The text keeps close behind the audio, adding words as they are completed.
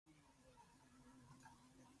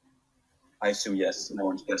I assume yes. No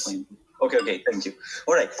one's guessing. Okay, thank you.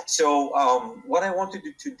 All right. So what I want to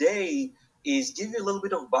do today is give you a little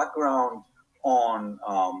bit of background on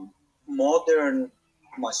modern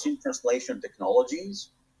machine translation technologies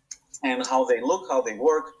and how they look, how they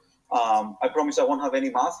work. I promise I won't have any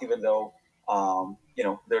math, even though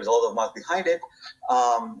there's a lot of math behind it.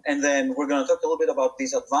 And then we're going to talk a little bit about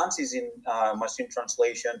these advances in machine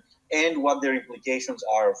translation and what their implications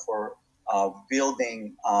are for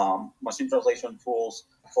building machine translation tools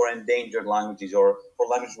for endangered languages or for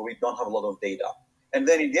languages where we don't have a lot of data. And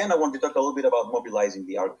then in the end, I want to talk a little bit about mobilizing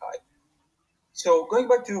the archive. So going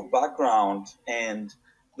back to background and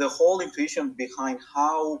the whole intuition behind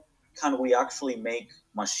how can we actually make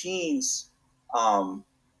machines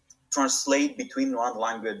translate between one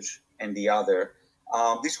language and the other.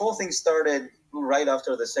 This whole thing started right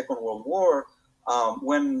after the Second World War,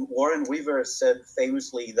 when Warren Weaver said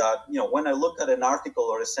famously that, when I look at an article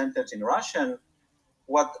or a sentence in Russian,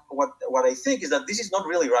 what I think is that this is not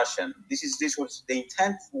really Russian. This was the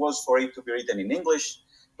intent was for it to be written in English,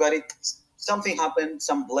 but something happened,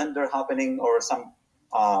 some blender happening, or some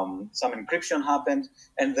encryption happened,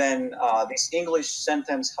 and then this English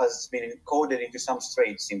sentence has been encoded into some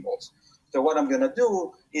straight symbols. So what I'm going to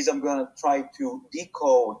do is I'm going to try to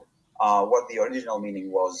decode what the original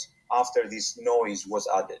meaning was after this noise was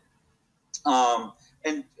added.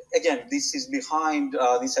 And again, this is behind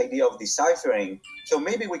this idea of deciphering. So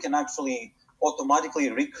maybe we can actually automatically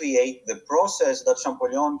recreate the process that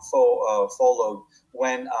Champollion followed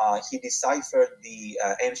when he deciphered the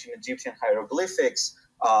ancient Egyptian hieroglyphics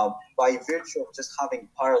by virtue of just having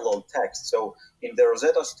parallel text. So in the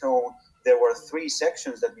Rosetta Stone, there were 3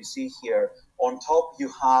 sections that you see here. On top,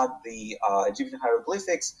 you had the Egyptian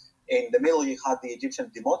hieroglyphics. In the middle, you had the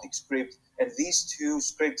Egyptian demotic script. And these 2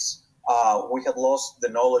 scripts, we had lost the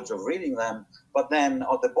knowledge of reading them. But then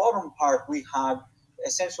on the bottom part, we had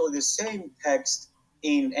essentially the same text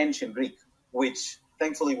in ancient Greek, which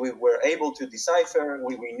thankfully we were able to decipher,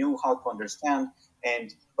 we knew how to understand,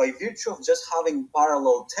 and by virtue of just having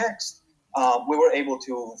parallel text, we were able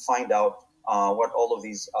to find out what all of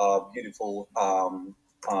these beautiful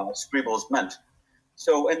scribbles meant.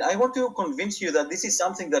 So, and I want to convince you that this is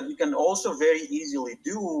something that you can also very easily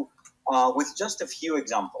do with just a few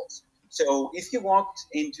examples. So if you walked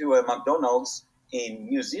into a McDonald's in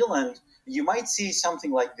New Zealand, you might see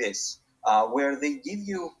something like this, where they give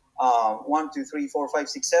you 1, 2, 3, 4, 5,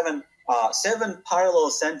 6, 7, 7 parallel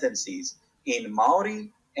sentences in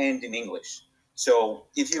Maori and in English. So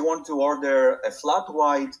if you want to order a flat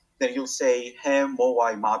white, then you'll say he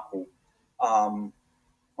mowai maku.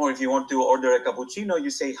 Or if you want to order a cappuccino, you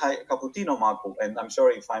say hi cappuccino maku. And I'm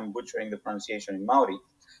sorry if I'm butchering the pronunciation in Maori.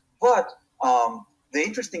 But the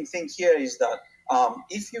interesting thing here is that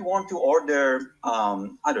if you want to order,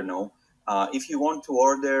 if you want to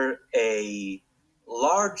order a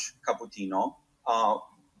large cappuccino,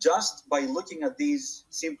 just by looking at these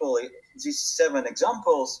 7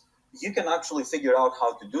 examples, you can actually figure out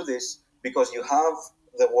how to do this because you have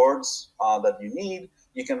the words that you need.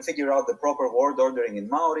 You can figure out the proper word ordering in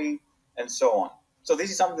Maori and so on. So this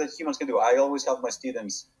is something that humans can do. I always have my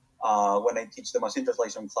students, when I teach the machine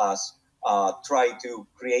translation class, try to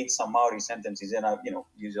create some Maori sentences, and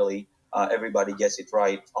usually everybody gets it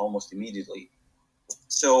right almost immediately.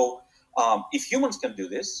 So if humans can do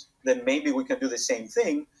this, then maybe we can do the same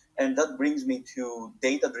thing, and that brings me to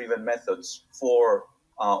data-driven methods for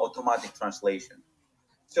automatic translation.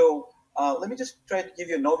 So let me just try to give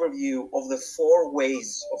you an overview of the 4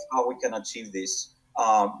 ways of how we can achieve this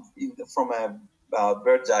from a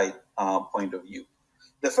bird's eye point of view.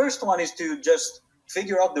 The first one is to just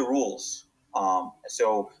figure out the rules.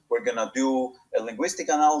 So we're going to do a linguistic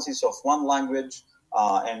analysis of one language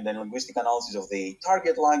and then linguistic analysis of the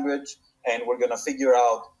target language. And we're going to figure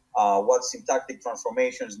out what syntactic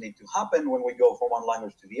transformations need to happen when we go from one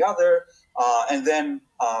language to the other. And then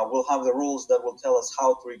we'll have the rules that will tell us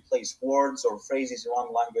how to replace words or phrases in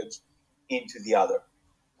one language into the other.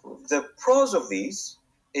 The pros of these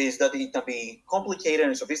is that it can be complicated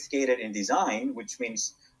and sophisticated in design, which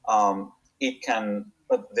means it can,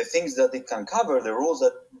 but the things that it can cover, the rules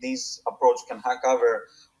that this approach can cover,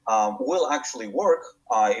 will actually work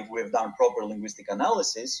if we've done proper linguistic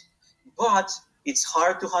analysis, but it's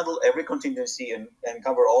hard to handle every contingency and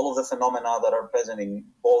cover all of the phenomena that are present in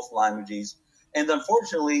both languages. And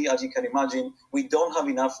unfortunately, as you can imagine, we don't have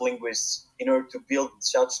enough linguists in order to build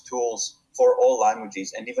such tools for all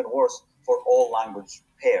languages, and even worse, for all language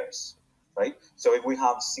pairs, right? So if we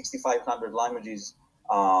have 6,500 languages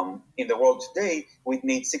in the world today, we'd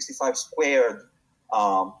need 65 squared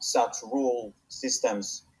such rule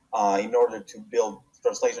systems in order to build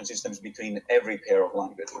translation systems between every pair of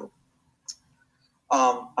language.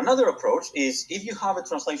 Another approach is if you have a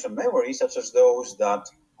translation memory, such as those that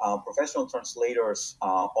professional translators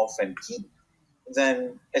often keep,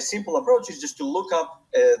 then a simple approach is just to look up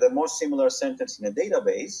the most similar sentence in a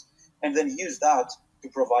database and then use that to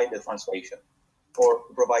provide a translation or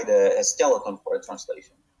provide a skeleton for a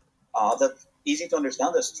translation. That's easy to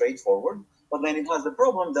understand, that's straightforward, but then it has the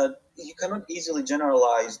problem that you cannot easily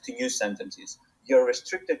generalize to new sentences. You're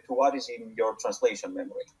restricted to what is in your translation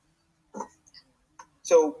memory.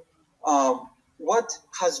 So what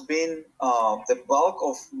has been the bulk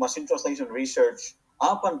of machine translation research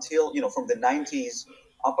up until, from the 90s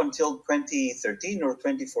up until 2013 or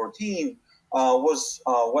 2014 was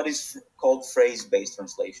what is called phrase-based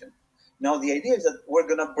translation. Now, the idea is that we're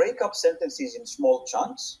going to break up sentences in small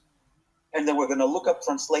chunks, and then we're going to look up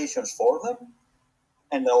translations for them,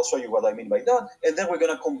 and I'll show you what I mean by that. And then we're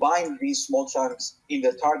going to combine these small chunks in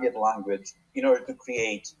the target language in order to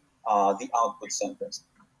create the output sentence.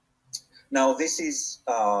 Now, this is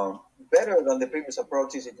better than the previous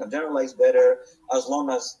approaches. It can generalize better as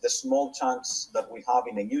long as the small chunks that we have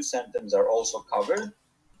in a new sentence are also covered.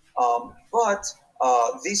 But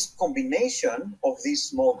this combination of these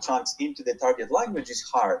small chunks into the target language is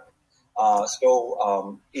hard.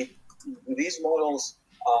 These models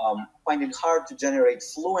find it hard to generate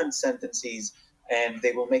fluent sentences, and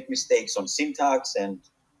they will make mistakes on syntax and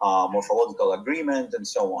morphological agreement and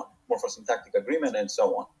so on, morphosyntactic agreement and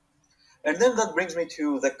so on. And then that brings me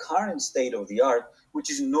to the current state of the art,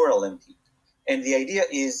 which is neural NP. And the idea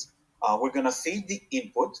is we're going to feed the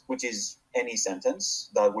input, which is any sentence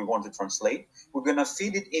that we want to translate. We're going to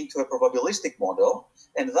feed it into a probabilistic model,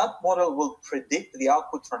 and that model will predict the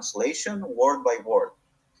output translation word by word.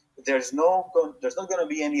 There's not going to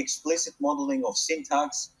be any explicit modeling of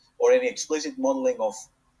syntax or any explicit modeling of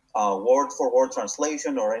word-for-word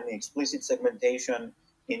translation or any explicit segmentation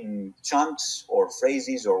in chunks or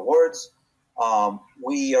phrases or words.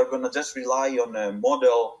 We are going to just rely on a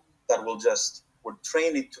model that will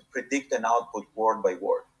train it to predict an output word by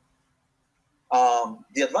word.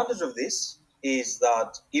 The advantage of this is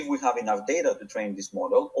that if we have enough data to train this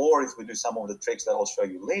model, or if we do some of the tricks that I'll show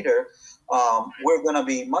you later, we're going to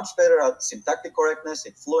be much better at syntactic correctness,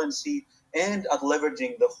 at fluency, and at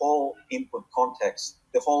leveraging the whole input context,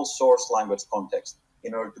 the whole source language context,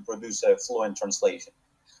 in order to produce a fluent translation.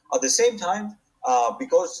 At the same time,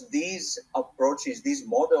 because these approaches, these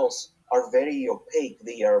models are very opaque,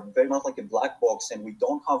 they are very much like a black box, and we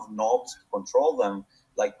don't have knobs to control them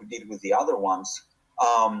like we did with the other ones,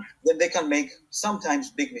 then they can make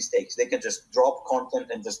sometimes big mistakes. They can just drop content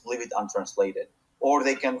and just leave it untranslated. Or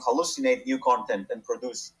they can hallucinate new content and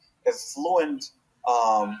produce a fluent,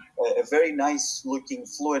 a very nice looking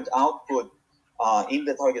fluent output in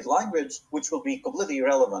the target language, which will be completely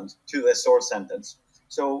irrelevant to the source sentence.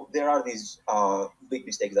 So there are these big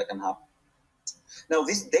mistakes that can happen. Now,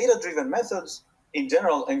 these data-driven methods in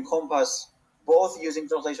general encompass both using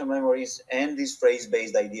translation memories and these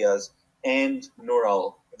phrase-based ideas and the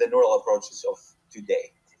neural approaches of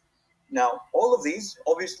today. Now, all of these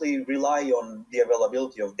obviously rely on the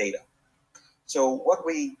availability of data. So what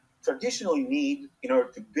we traditionally need in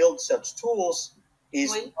order to build such tools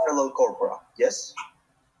is parallel corpora. Yes?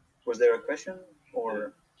 Was there a question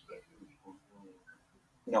or?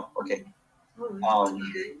 No, okay.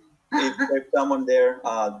 If there's someone there,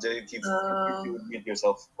 if you would mute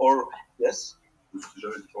yourself. Or, yes?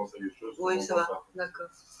 Oui, ça va, d'accord.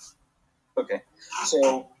 Okay,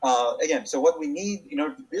 so again, so what we need in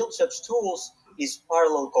order to build such tools is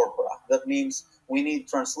parallel corpora. That means we need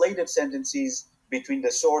translated sentences between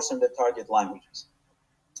the source and the target languages.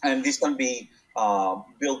 And this can be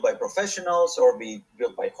built by professionals or be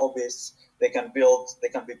built by hobbyists. They can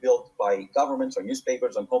be built by governments or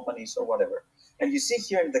newspapers or companies or whatever. And you see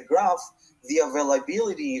here in the graph the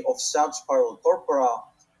availability of such parallel corpora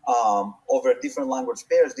over different language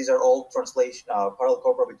pairs. These are all parallel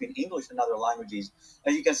corpora between English and other languages.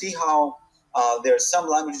 And you can see how there are some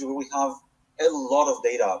languages where we have a lot of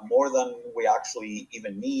data, more than we actually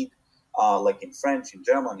even need, like in French, in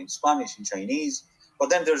German, in Spanish, in Chinese. But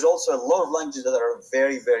then there's also a lot of languages that are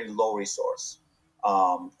very, very low resource,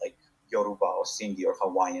 like Yoruba or Sindhi or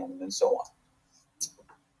Hawaiian and so on.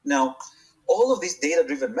 Now, all of these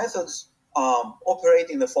data-driven methods operate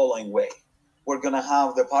in the following way. We're going to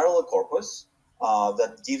have the parallel corpus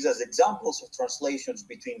that gives us examples of translations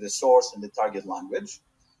between the source and the target language.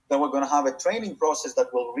 Then we're going to have a training process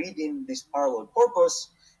that will read in this parallel corpus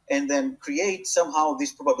and then create somehow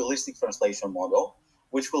this probabilistic translation model,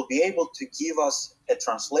 which will be able to give us a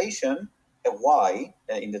translation, a Y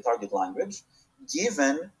in the target language,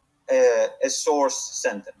 given a source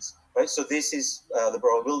sentence, right? So this is the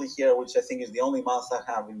probability here, which I think is the only math I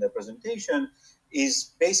have in the presentation,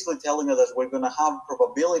 is basically telling us that we're going to have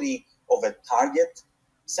probability of a target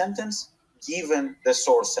sentence given the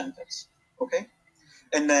source sentence, okay?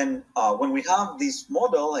 And then when we have this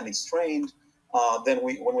model and it's trained, then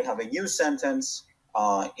when we have a new sentence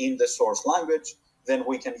in the source language, then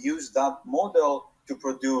we can use that model to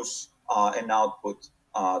produce an output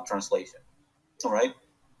translation, all right?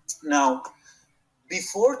 Now,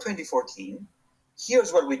 before 2014,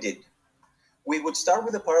 here's what we did. We would start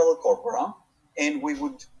with a parallel corpora, and we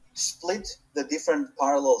would split the different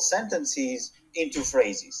parallel sentences into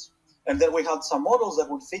phrases. And then we had some models that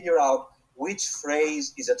would figure out which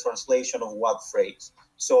phrase is a translation of what phrase.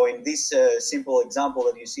 So in this simple example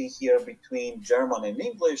that you see here between German and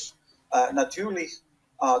English, naturally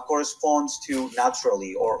corresponds to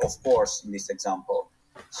naturally, or of course in this example.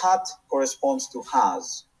 Hat corresponds to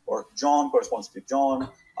has, or John corresponds to John.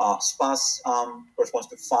 Spas corresponds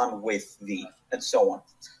to fun with the, and so on.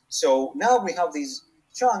 So now we have these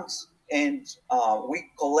chunks, and we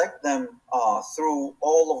collect them through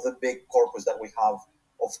all of the big corpus that we have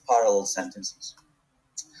of parallel sentences.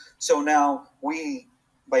 So now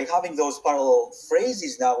by having those parallel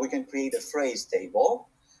phrases, now we can create a phrase table.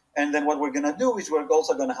 And then what we're going to do is we're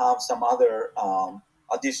also going to have some other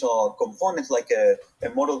additional components, like a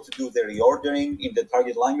model to do the reordering in the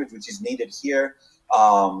target language, which is needed here,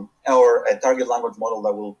 or a target language model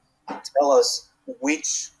that will tell us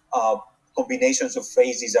which combinations of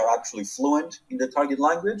phrases are actually fluent in the target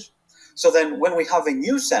language. So then when we have a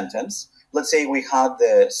new sentence, let's say we have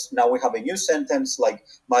this, now we have a new sentence like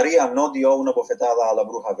Maria no dio una bofetada a la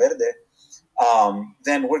bruja verde,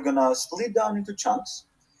 then we're going to split it down into chunks.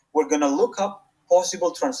 We're going to look up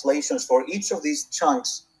possible translations for each of these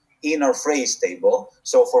chunks in our phrase table.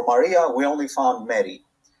 So for Maria, we only found Mary.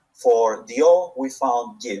 For Dio, we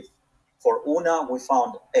found give. For una, we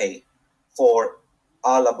found a. For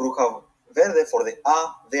a la bruja verde, for the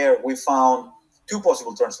a there, we found two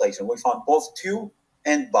possible translations. We found both to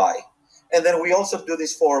and by. And then we also do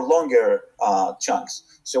this for longer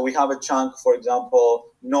chunks. So we have a chunk, for example,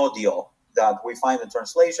 no dio, that we find a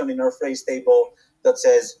translation in our phrase table that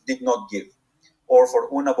says did not give. Or for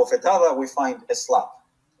una bofetada, we find a slap,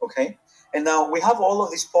 okay? And now we have all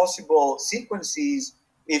of these possible sequences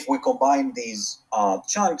if we combine these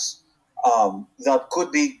chunks that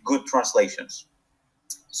could be good translations.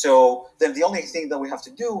 So then the only thing that we have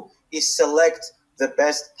to do is select the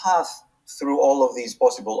best path through all of these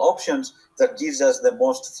possible options that gives us the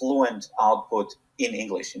most fluent output in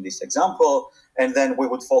English in this example. And then we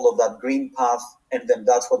would follow that green path, and then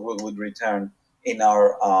that's what we would return in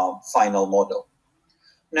our final model.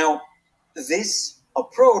 Now, this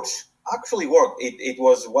approach actually worked. It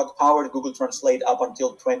was what powered Google Translate up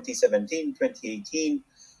until 2017, 2018,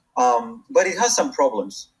 but it has some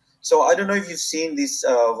problems. So I don't know if you've seen this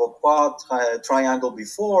Vauquois triangle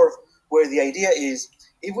before, where the idea is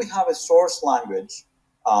if we have a source language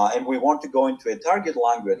and we want to go into a target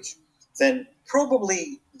language, then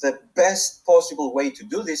probably the best possible way to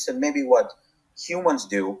do this, and maybe what humans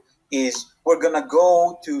do, is we're going to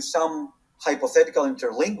go to some hypothetical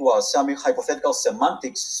interlingua, some hypothetical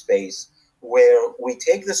semantics space where we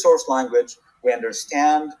take the source language, we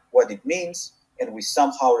understand what it means, and we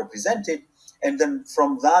somehow represent it. And then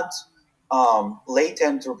from that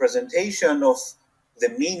latent representation of the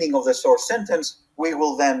meaning of the source sentence, we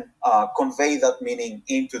will then convey that meaning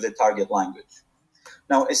into the target language.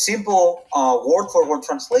 Now, a simple word-for-word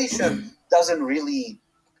translation doesn't really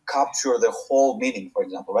capture the whole meaning, for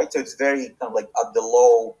example, right? So it's very kind of like at the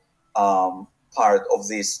low part of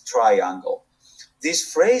this triangle.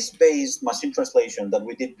 This phrase-based machine translation that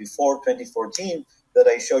we did before 2014 that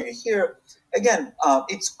I show you here, again,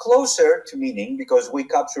 it's closer to meaning because we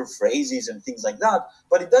capture phrases and things like that,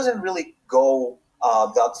 but it doesn't really go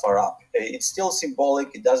that far up. It's still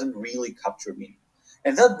symbolic. It doesn't really capture meaning.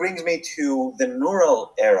 And that brings me to the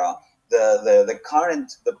neural era, the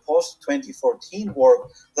current, the post-2014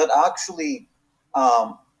 work that actually,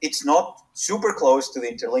 it's not super close to the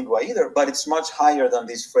interlingua either, but it's much higher than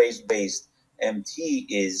this phrase-based MT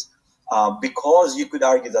is, because you could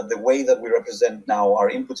argue that the way that we represent now our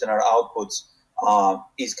inputs and our outputs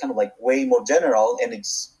is kind of like way more general, and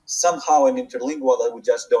it's somehow an interlingua that we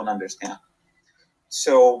just don't understand.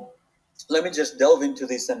 So let me just delve into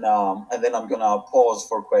this, and then I'm going to pause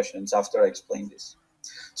for questions after I explain this.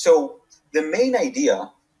 So the main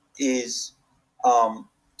idea is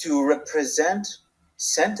to represent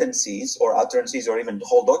sentences or utterances or even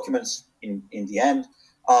whole documents in the end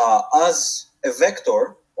as a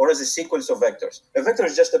vector or as a sequence of vectors. A vector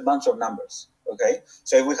is just a bunch of numbers, Okay,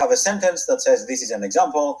 so if we have a sentence that says this is an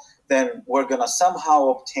example, then we're going to somehow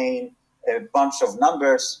obtain a bunch of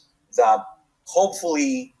numbers that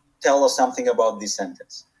hopefully tell us something about this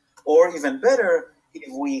sentence. Or even better,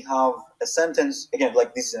 if we have a sentence, again,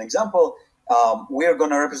 like this is an example, we're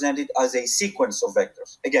going to represent it as a sequence of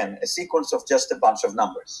vectors. Again, a sequence of just a bunch of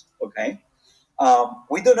numbers. Okay,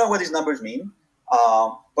 we don't know what these numbers mean,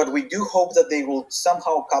 but we do hope that they will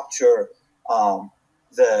somehow capture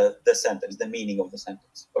the sentence, the meaning of the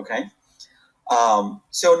sentence. Okay.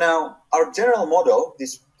 So now our general model,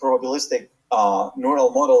 this probabilistic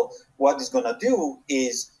neural model, what it's going to do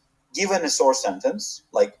is, given a source sentence,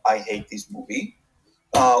 like I hate this movie,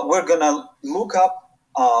 we're going to look up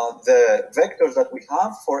the vectors that we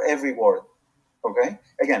have for every word. Okay.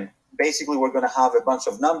 Again, basically, we're going to have a bunch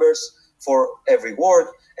of numbers for every word.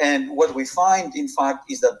 And what we find, in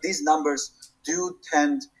fact, is that these numbers do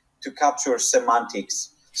tend to capture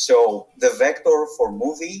semantics. So the vector for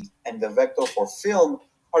movie and the vector for film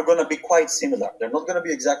are going to be quite similar. They're not going to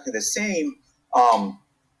be exactly the same,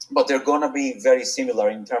 but they're going to be very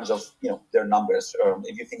similar in terms of their numbers.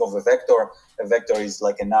 If you think of a vector is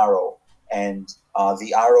like an arrow, and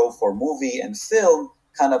the arrow for movie and film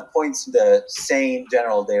kind of points in the same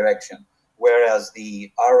general direction, whereas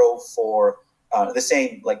the arrow for the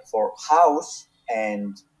same, like for house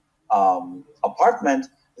and apartment,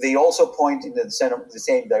 they also point in the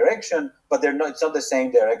same direction, but it's not the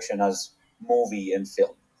same direction as movie and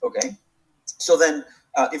film. Okay, so then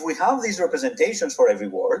if we have these representations for every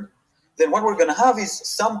word, then what we're going to have is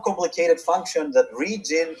some complicated function that reads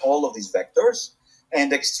in all of these vectors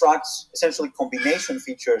and extracts essentially combination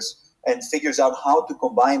features and figures out how to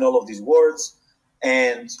combine all of these words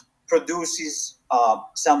and produces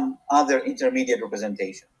some other intermediate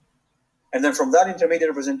representation. And then from that intermediate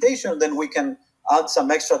representation, then we can add some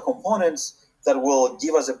extra components that will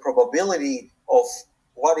give us a probability of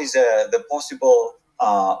what is the possible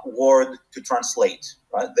word to translate,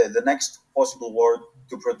 right? The next possible word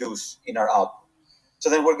to produce in our output. So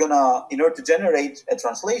then we're going to, in order to generate a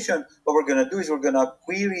translation, what we're going to do is we're going to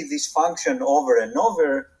query this function over and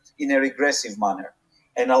over in a regressive manner.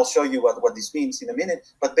 And I'll show you what this means in a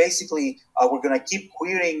minute. But basically, we're going to keep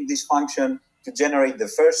querying this function to generate the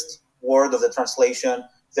first word of the translation.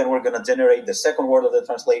 Then we're going to generate the second word of the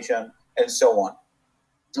translation, and so on.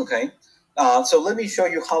 Okay. So let me show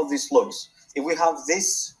you how this looks. If we have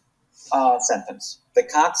this sentence, the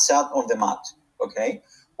cat sat on the mat. Okay.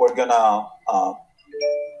 We're going to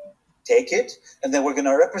take it, and then we're going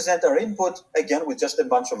to represent our input again with just a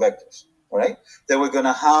bunch of vectors. All right. Then we're going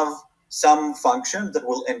to have some function that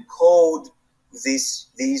will encode these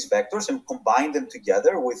vectors and combine them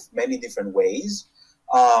together with many different ways,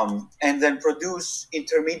 and then produce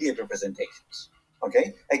intermediate representations.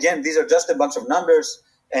 Okay. Again, these are just a bunch of numbers,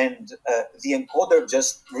 and the encoder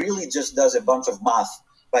just does a bunch of math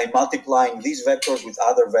by multiplying these vectors with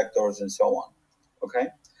other vectors and so on. Okay.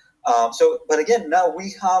 But again, now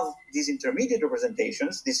we have these intermediate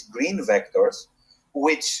representations, these green vectors,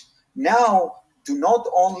 which now do not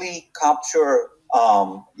only capture,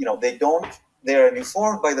 they're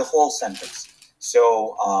informed by the whole sentence.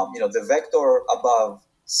 So, the vector above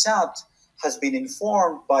sat has been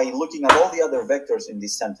informed by looking at all the other vectors in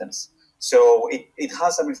this sentence. So it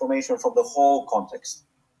has some information from the whole context.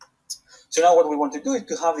 So now what we want to do is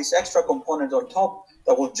to have this extra component on top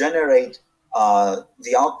that will generate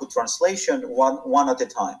the output translation one at a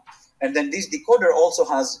time. And then this decoder also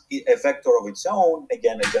has a vector of its own,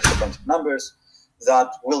 again, just a bunch of numbers,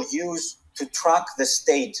 that we'll use to track the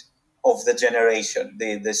state of the generation,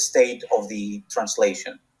 the state of the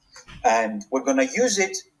translation. And we're going to use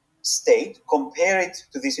it state, compare it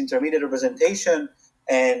to this intermediate representation,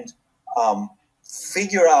 and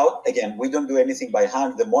figure out, again, we don't do anything by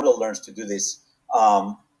hand, the model learns to do this,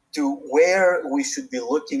 to where we should be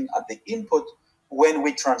looking at the input when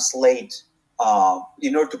we translate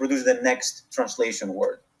in order to produce the next translation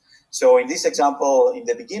word. So in this example, in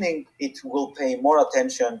the beginning, it will pay more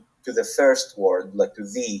attention to the first word, like to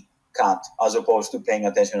the cat, as opposed to paying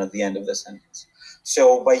attention at the end of the sentence.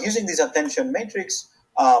 So by using this attention matrix,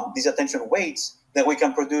 these attention weights, then we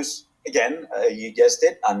can produce, again, you guessed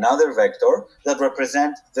it, another vector that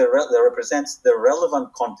represents the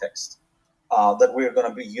relevant context that we're going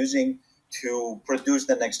to be using to produce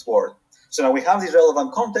the next word. So now we have this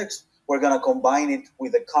relevant context. We're going to combine it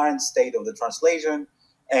with the current state of the translation,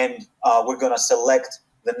 and we're going to select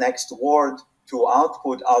the next word to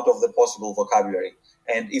output out of the possible vocabulary.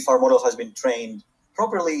 And if our model has been trained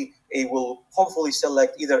properly, it will hopefully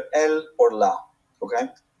select either el or la. Okay.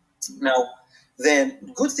 Now, the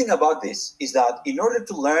good thing about this is that in order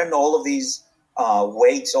to learn all of these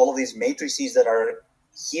weights, all of these matrices that are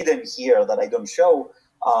hidden here that I don't show,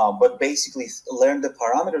 but basically learn the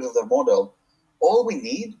parameters of the model. All we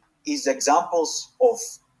need is examples of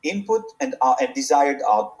input and desired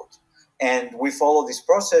output. And we follow this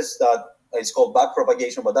process that is called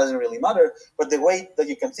backpropagation, but doesn't really matter. But the way that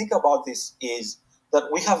you can think about this is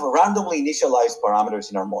that we have randomly initialized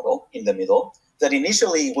parameters in our model in the middle that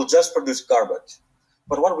initially will just produce garbage.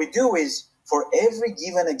 But what we do is for every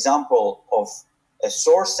given example of a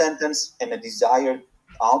source sentence and a desired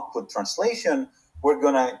output translation, we're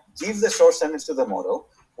going to give the source sentence to the model.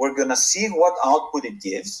 We're going to see what output it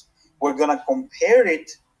gives. We're going to compare it,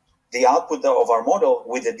 the output of our model,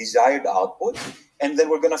 with the desired output. And then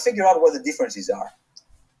we're going to figure out what the differences are.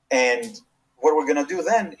 And what we're going to do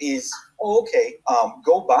then is,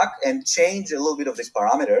 go back and change a little bit of these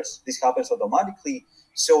parameters. This happens automatically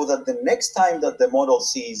so that the next time that the model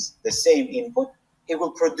sees the same input, it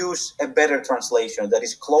will produce a better translation that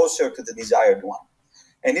is closer to the desired one.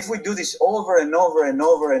 And if we do this over and over and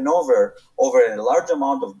over and over a large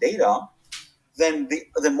amount of data, then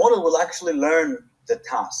the model will actually learn the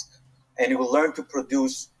task, and it will learn to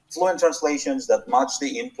produce fluent translations that match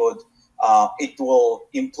the input. It will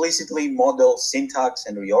implicitly model syntax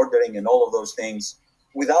and reordering and all of those things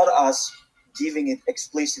without us giving it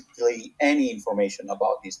explicitly any information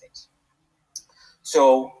about these things.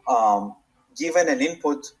 So given an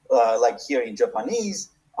input like here in Japanese,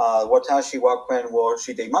 watashi wa ken wo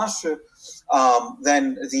shiteimasu,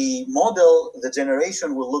 then the model, the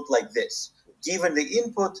generation will look like this. Given the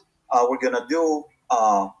input, we're going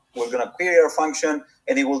to query our function,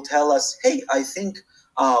 and it will tell us, hey, I think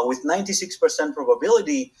with 96%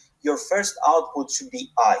 probability, your first output should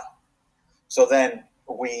be I. So then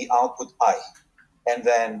we output I. And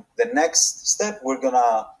then the next step, we're going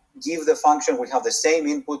to give the function, we have the same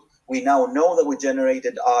input. We now know that we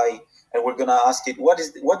generated I, and we're going to ask it, what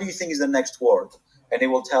do you think is the next word? And it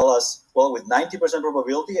will tell us, well, with 90%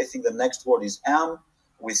 probability, I think the next word is am.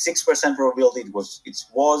 With 6% probability, it's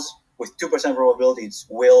was. With 2% probability, it's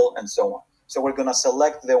will, and so on. So we're going to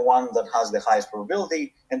select the one that has the highest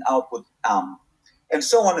probability and output am, and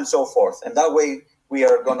so on and so forth. And that way, we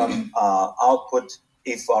are going to output,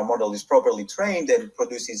 if our model is properly trained and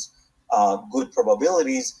produces good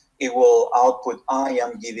probabilities, it will output I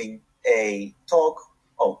am giving a talk,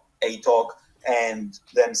 and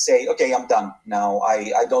then say, okay, I'm done now.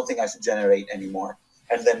 I don't think I should generate anymore.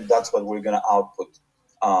 And then that's what we're going to output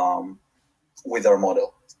with our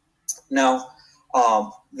model. Now,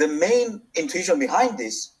 the main intuition behind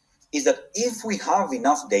this is that if we have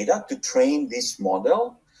enough data to train this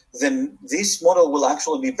model, then this model will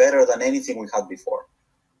actually be better than anything we had before.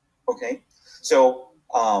 Okay, so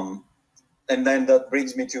and then that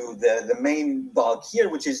brings me to the main bug here,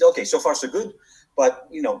 which is, okay, so far so good, but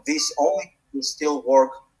this only will still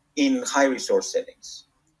work in high resource settings,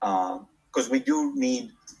 because we do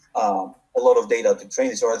need a lot of data to train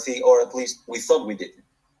this, or at least we thought we did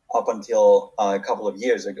up until a couple of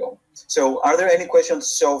years ago. So are there any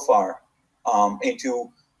questions so far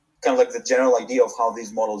into kind of like the general idea of how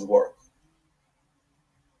these models work?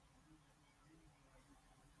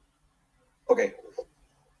 Okay.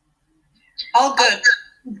 All good.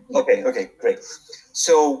 Okay, great.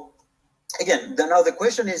 So again, now the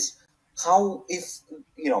question is, how, if,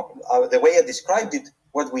 the way I described it,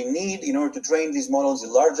 what we need in order to train these models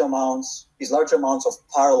is large amounts of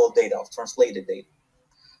parallel data, of translated data.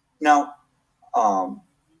 Now,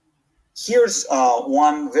 here's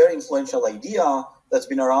one very influential idea that's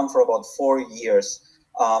been around for about 4 years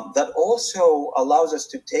that also allows us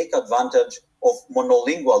to take advantage of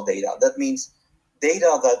monolingual data. That means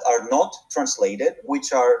data that are not translated,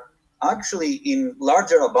 which are actually in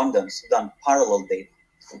larger abundance than parallel data.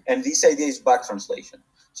 And this idea is back translation.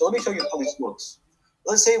 So let me show you how this works.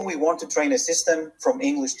 Let's say we want to train a system from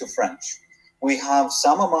English to French. We have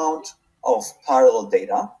some amount of parallel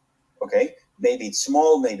data. Okay, maybe it's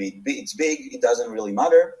small, maybe it's big, it doesn't really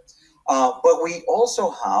matter. But we also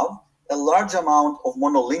have a large amount of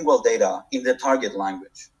monolingual data in the target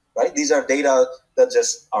language, right? These are data that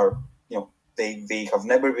just are, they have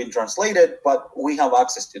never been translated, but we have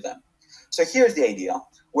access to them. So here's the idea.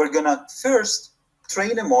 We're going to first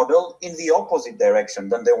train a model in the opposite direction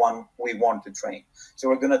than the one we want to train. So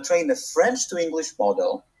we're going to train a French to English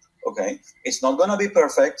model. Okay, it's not going to be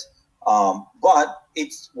perfect, but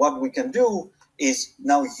it's what we can do is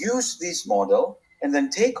now use this model and then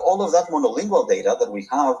take all of that monolingual data that we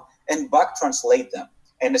have and back translate them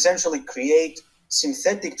and essentially create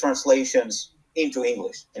synthetic translations into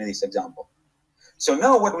English in this example. So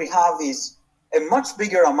now what we have is a much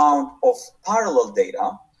bigger amount of parallel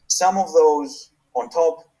data, some of those on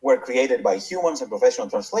top were created by humans and professional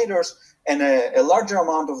translators, and a larger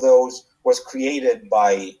amount of those was created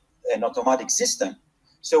by an automatic system.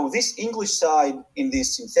 So this English side in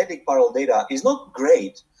this synthetic parallel data is not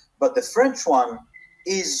great, but the French one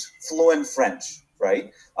is fluent French,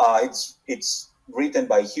 right? It's written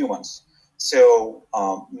by humans. So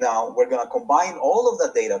now we're going to combine all of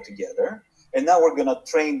that data together, and now we're going to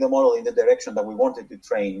train the model in the direction that we wanted to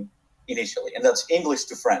train initially, and that's English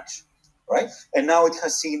to French, right? And now it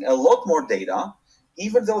has seen a lot more data.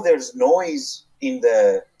 Even though there's noise in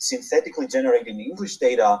the synthetically generated English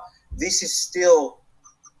data, this is still,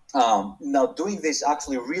 now doing this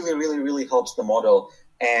actually really helps the model.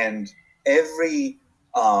 And every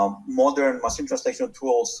modern machine translation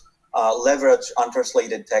tools leverage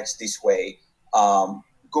untranslated text this way.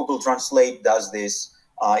 Google Translate does this.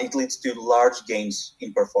 It leads to large gains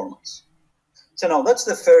in performance. So now that's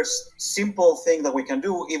the first simple thing that we can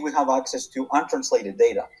do if we have access to untranslated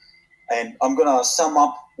data. And I'm going to sum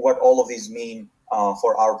up what all of these mean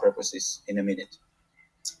for our purposes in a minute.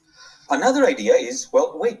 Another idea is,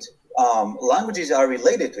 well, wait, languages are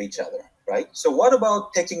related to each other, right? So what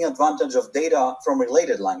about taking advantage of data from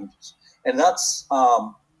related languages? And that's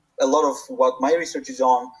a lot of what my research is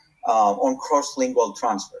on cross-lingual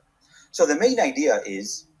transfer. So the main idea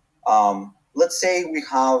is, let's say we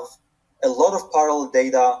have a lot of parallel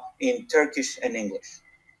data in Turkish and English,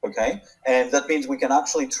 okay? And that means we can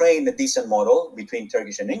actually train a decent model between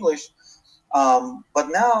Turkish and English. But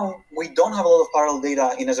now we don't have a lot of parallel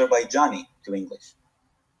data in Azerbaijani to English.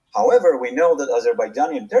 However, we know that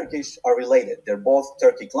Azerbaijani and Turkish are related. They're both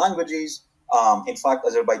Turkic languages. In fact,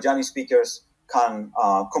 Azerbaijani speakers can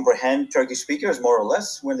comprehend Turkish speakers more or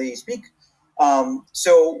less when they speak.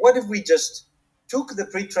 So what if we just took the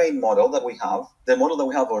pre-trained model that we have, the model that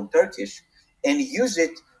we have on Turkish, and use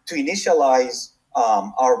it to initialize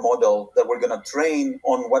our model that we're going to train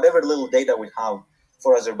on whatever little data we have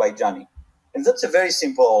for Azerbaijani? And that's a very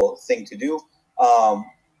simple thing to do.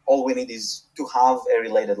 All we need is to have a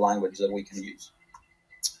related language that we can use.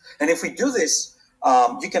 And if we do this,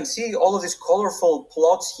 you can see all of these colorful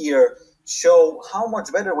plots here show how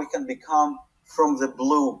much better we can become from the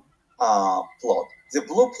blue plot. The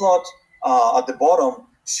blue plot at the bottom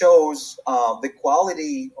shows the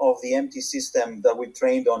quality of the MT system that we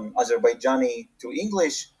trained on Azerbaijani to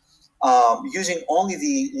English using only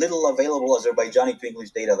the little available Azerbaijani to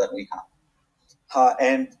English data that we have.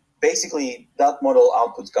 And basically, that model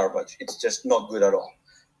outputs garbage. It's just not good at all.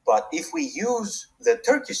 But if we use the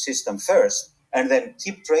Turkish system first and then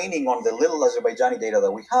keep training on the little Azerbaijani data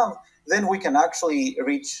that we have, then we can actually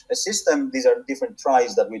reach a system. These are different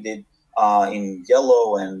tries that we did in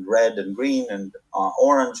yellow and red and green and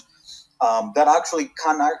orange that actually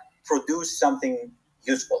can produce something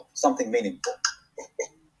useful, something meaningful.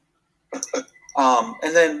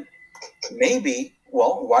 And then maybe,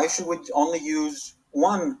 well, why should we only use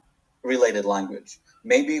one related language?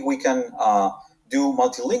 Maybe we can do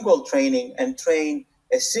multilingual training and train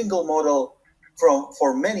a single model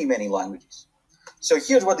for many languages. So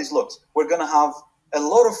here's what this looks. We're going to have a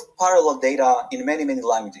lot of parallel data in many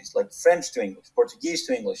languages, like French to English, Portuguese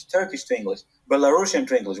to English, Turkish to English, Belarusian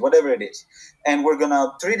to English, whatever it is. And we're going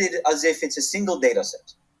to treat it as if it's a single data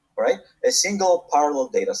set, right? A single parallel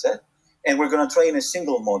data set. And we're going to train a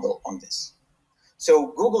single model on this.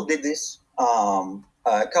 So Google did this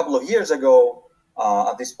a couple of years ago,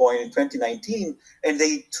 at this point in 2019, and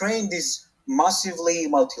they trained these massively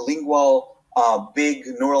multilingual, big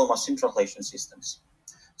neural machine translation systems.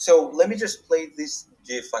 So let me just play this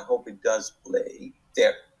GIF. I hope it does play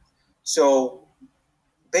there. So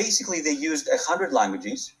basically they used 100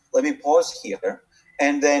 languages. Let me pause here.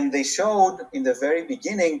 And then they showed in the very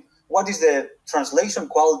beginning what is the translation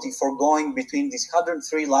quality for going between these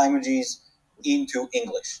 103 languages into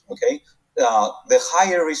English, okay? The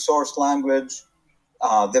higher resource language,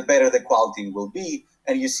 the better the quality will be.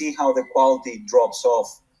 And you see how the quality drops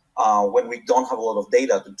off when we don't have a lot of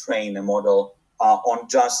data to train a model on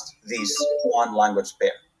just this one language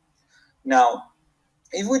pair. Now,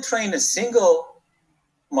 if we train a single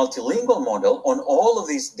multilingual model on all of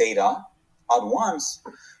these data at once,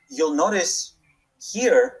 you'll notice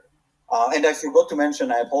here, and I forgot to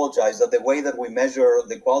mention, I apologize, that the way that we measure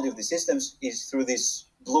the quality of the systems is through this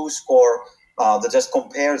blue score that just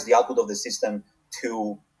compares the output of the system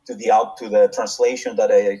to the translation that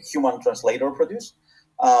a human translator produced.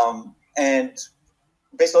 And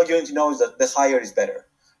basically, all you need to know is that the higher is better,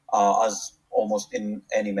 as almost in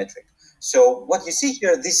any metric. So what you see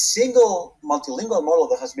here, this single multilingual model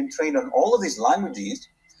that has been trained on all of these languages,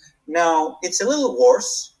 now it's a little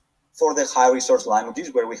worse for the high resource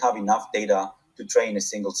languages where we have enough data to train a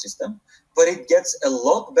single system. but it gets a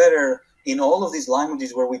lot better in all of these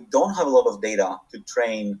languages where we don't have a lot of data to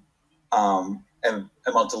train a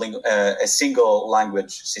single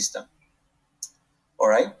language system. All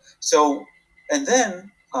right. So, and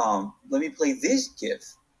then let me play this GIF,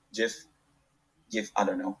 I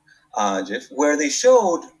don't know, GIF, where they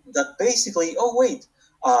showed that basically, oh wait,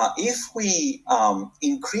 if we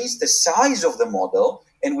increase the size of the model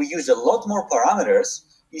and we use a lot more parameters,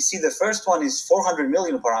 you see the first one is 400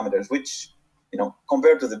 million parameters, which,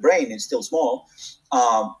 compared to the brain, is still small.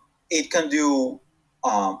 It can do,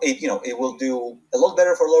 it will do a lot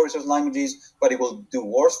better for low resource languages, but it will do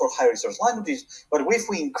worse for high resource languages. But if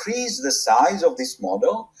we increase the size of this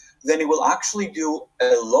model, then it will actually do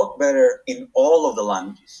a lot better in all of the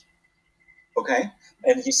languages. Okay?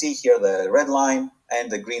 And you see here the red line and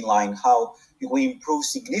the green line, how we improve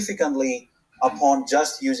significantly upon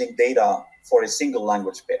just using data for a single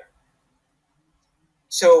language pair.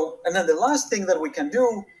 So, and then the last thing that we can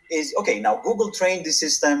do is, okay, now Google trained the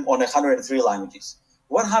system on 103 languages.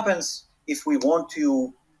 What happens if we want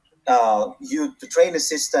to train a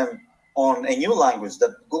system on a new language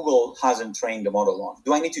that Google hasn't trained the model on?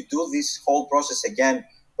 Do I need to do this whole process again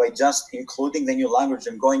by just including the new language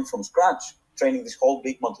and going from scratch, training this whole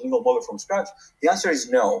big multilingual model from scratch? The answer is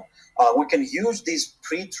no. We can use these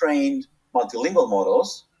pre-trained multilingual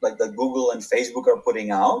models like that Google and Facebook are putting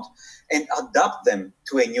out and adapt them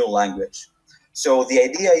to a new language. So the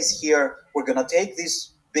idea is here, we're going to take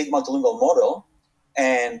this big multilingual model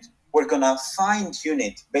and we're going to fine tune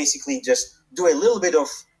it, basically just do a little bit of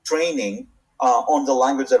training on the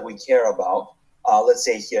language that we care about. Let's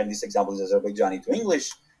say here in this example is Azerbaijani to English,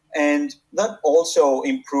 and that also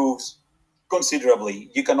improves considerably.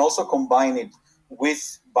 You can also combine it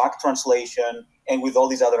with back translation and with all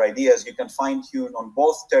these other ideas. You can fine tune on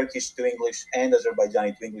both Turkish to English and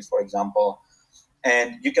Azerbaijani to English, for example,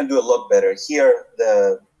 and you can do a lot better. Here,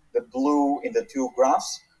 the blue in the two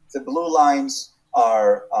graphs, the blue lines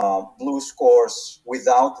are blue scores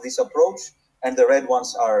without this approach, and the red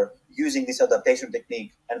ones are using this adaptation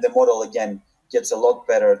technique, and the model again gets a lot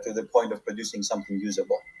better to the point of producing something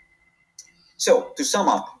usable. So to sum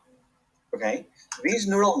up, okay, these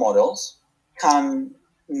neural models can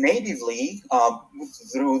natively,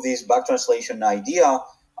 through this back translation idea,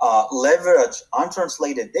 leverage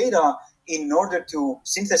untranslated data in order to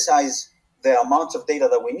synthesize the amounts of data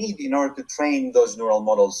that we need in order to train those neural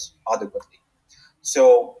models adequately.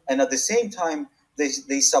 So, and at the same time, they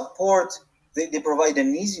provide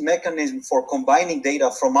an easy mechanism for combining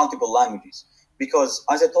data from multiple languages. Because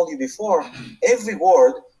as I told you before, every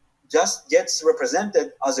word just gets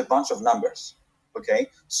represented as a bunch of numbers. Okay,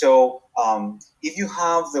 so if you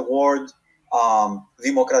have the word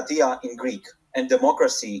demokratia in Greek and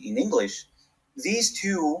democracy in English, these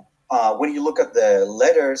two, when you look at the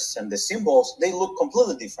letters and the symbols, they look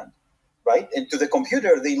completely different, right? And to the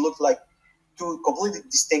computer, they look like two completely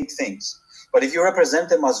distinct things. But if you represent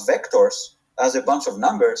them as vectors, as a bunch of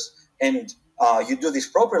numbers, and you do this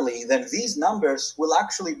properly, then these numbers will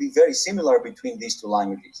actually be very similar between these two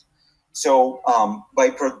languages. So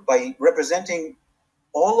by representing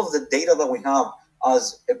all of the data that we have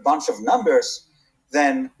as a bunch of numbers,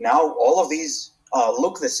 then now all of these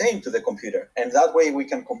look the same to the computer. And that way we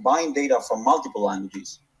can combine data from multiple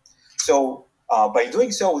languages. So by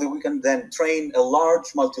doing so, we can then train a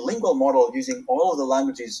large multilingual model using all of the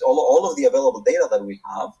languages, all of the available data that we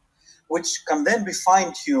have, which can then be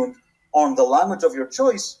fine-tuned on the language of your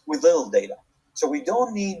choice with little data. So we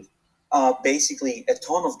don't need basically a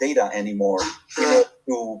ton of data anymore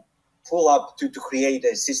to pull up to create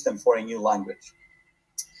a system for a new language.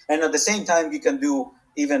 And at the same time, you can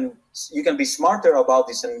be smarter about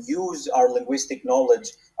this and use our linguistic knowledge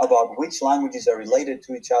about which languages are related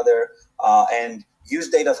to each other and use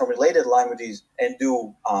data from related languages and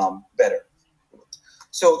do better.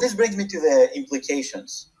 So this brings me to the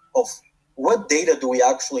implications of what data do we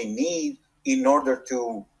actually need in order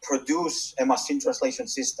to produce a machine translation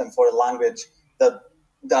system for a language that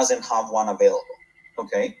doesn't have one available,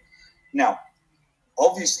 okay? Now,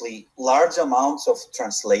 obviously, large amounts of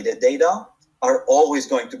translated data are always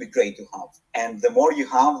going to be great to have. And the more you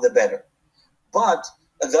have, the better. But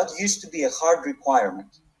that used to be a hard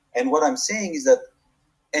requirement. And what I'm saying is that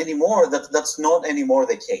that's not anymore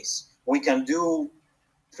the case. We can do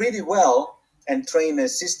pretty well and train a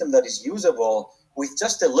system that is usable with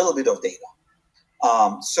just a little bit of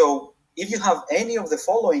data. So if you have any of the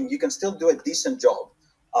following, you can still do a decent job.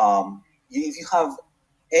 If you have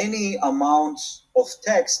any amount of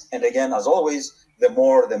text, and again, as always, the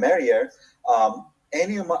more the merrier,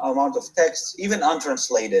 any amount of text, even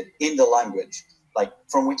untranslated in the language, like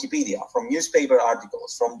from Wikipedia, from newspaper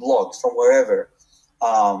articles, from blogs, from wherever.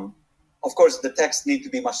 Of course, the text need to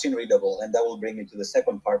be machine readable, and that will bring me to the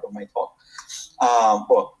second part of my talk.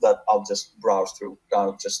 Well, that I'll just browse through,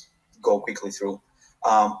 just go quickly through.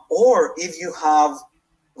 Or if you have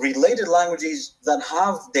related languages that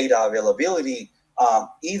have data availability,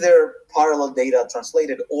 either parallel data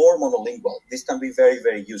translated or monolingual, this can be very,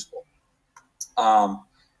 very useful.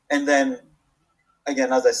 And then,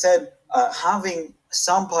 again, as I said, having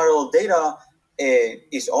some parallel data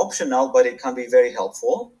is optional, but it can be very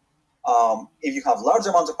helpful. If you have large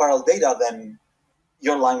amounts of parallel data, then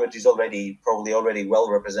your language is probably already well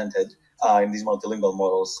represented in these multilingual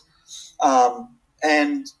models.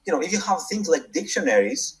 And if you have things like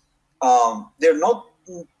dictionaries, they're not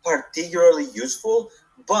particularly useful,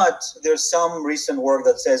 but there's some recent work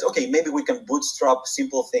that says, okay, maybe we can bootstrap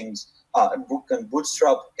simple things. We can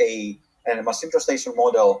bootstrap a machine translation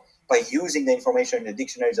model by using the information in the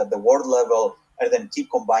dictionaries at the word level, and then keep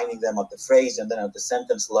combining them at the phrase and then at the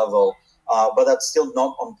sentence level. But that's still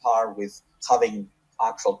not on par with having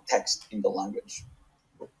actual text in the language.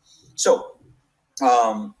 So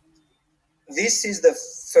this is the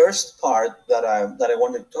first part that I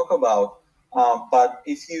wanted to talk about. But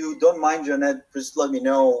if you don't mind, Jeanette, just let me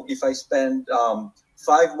know if I spend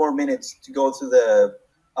 5 more minutes to go to the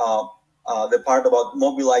part about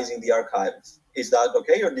mobilizing the archive. Is that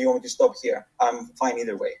okay, or do you want me to stop here? I'm fine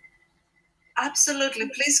either way. Absolutely.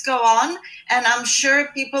 Please go on. And I'm sure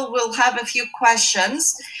people will have a few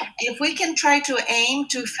questions. If we can try to aim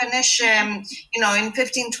to finish, in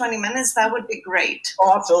 15, 20 minutes, that would be great.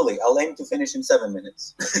 Oh, absolutely. I'll aim to finish in 7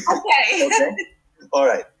 minutes. Okay. Okay. All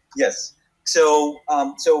right. Yes. So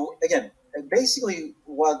again, basically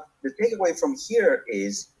what the takeaway from here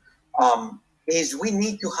is we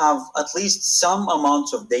need to have at least some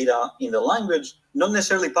amounts of data in the language, not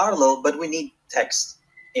necessarily parallel, but we need text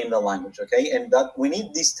in the language, okay? And that we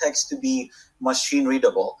need this text to be machine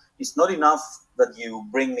readable. It's not enough that you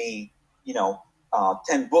bring me,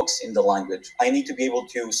 10 books in the language. I need to be able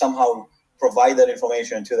to somehow provide that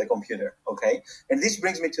information to the computer, okay? And this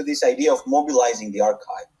brings me to this idea of mobilizing the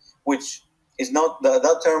archive, which is not,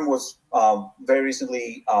 that term was very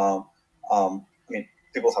recently,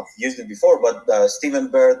 people have used it before, but Stephen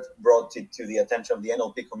Bird brought it to the attention of the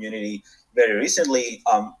NLP community very recently.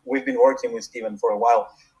 We've been working with Stephen for a while.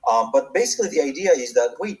 But basically the idea is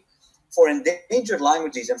that, for endangered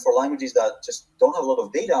languages and for languages that just don't have a lot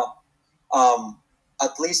of data,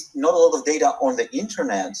 at least not a lot of data on the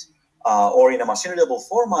internet or in a machine-readable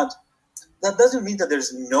format, that doesn't mean that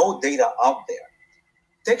there's no data out there.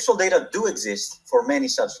 Textual data do exist for many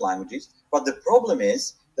such languages, but the problem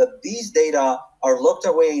is that these data are locked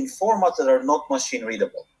away in formats that are not machine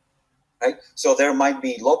readable, right? So there might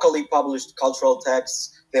be locally published cultural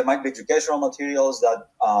texts, there might be educational materials that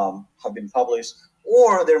have been published,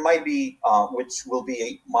 or there might be, which will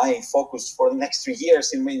be my focus for the next 3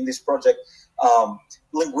 years in this project,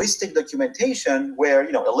 linguistic documentation where,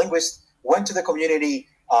 a linguist went to the community,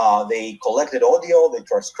 they collected audio, they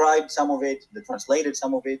transcribed some of it, they translated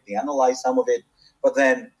some of it, they analyzed some of it, but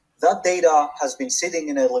then that data has been sitting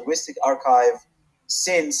in a linguistic archive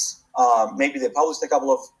since maybe they published a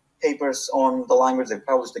couple of papers on the language, they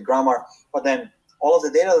published the grammar, but then all of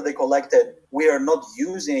the data that they collected, we are not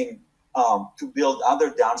using to build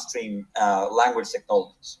other downstream language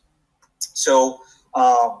technologies. So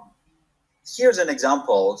here's an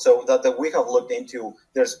example that we have looked into.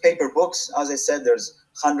 There's paper books, as I said, there's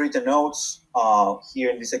handwritten notes.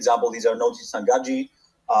 Here in this example, these are notes in Sangaji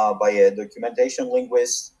by a documentation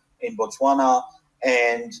linguist in Botswana.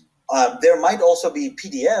 And there might also be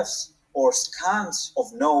PDFs or scans of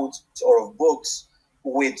notes or of books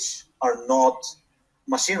which are not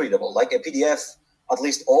machine readable, like a PDF, at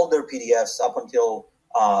least older PDFs up until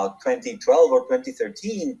 2012 or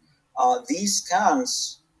 2013, these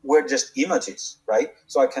scans were just images, right?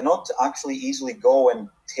 So I cannot actually easily go and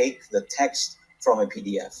take the text from a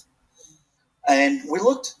PDF. And we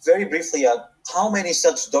looked very briefly at how many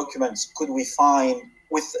such documents could we find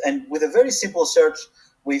with a very simple search.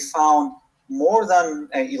 We found more than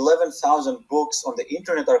 11,000 books on the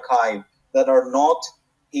Internet Archive that are not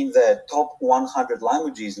in the top 100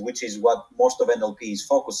 languages, which is what most of NLP is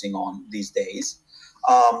focusing on these days.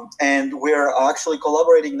 And we're actually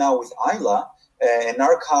collaborating now with ILA, an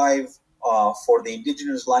archive for the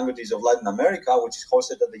indigenous languages of Latin America, which is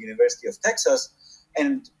hosted at the University of Texas.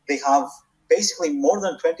 And they have basically more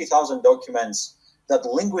than 20,000 documents that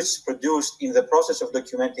linguists produced in the process of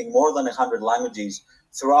documenting more than 100 languages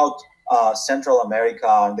throughout Central America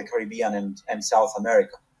and the Caribbean and South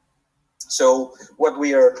America. So what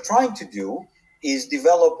we are trying to do is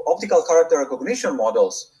develop optical character recognition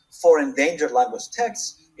models for endangered language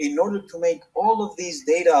texts in order to make all of these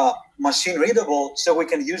data machine readable so we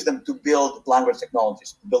can use them to build language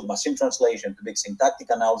technologies, to build machine translation, to build syntactic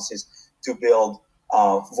analysis, to build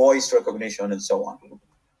voice recognition, and so on.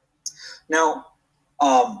 Now,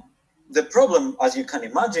 the problem, as you can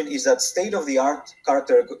imagine, is that state-of-the-art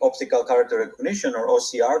optical character recognition, or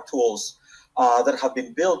OCR tools that have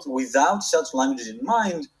been built without such languages in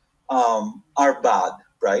mind are bad,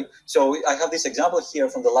 right? So I have this example here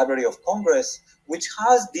from the Library of Congress, which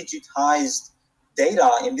has digitized data.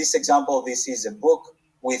 In this example, this is a book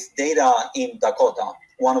with data in Dakota,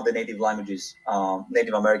 one of the native languages,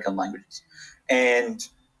 Native American languages. And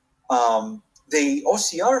the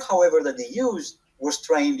OCR, however, that they used was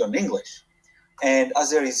trained on English. And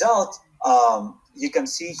as a result, you can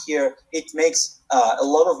see here, it makes a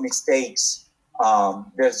lot of mistakes.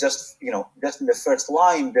 There's just in the first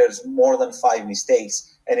line, there's more than 5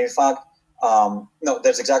 mistakes. And in fact, no,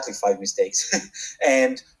 there's exactly 5 mistakes.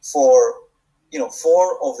 And for,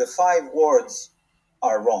 4 of the 5 words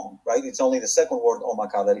are wrong, right? It's only the second word,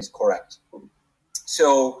 omaka, that is correct.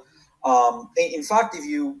 So, in fact,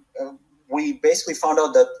 we basically found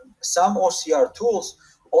out that some OCR tools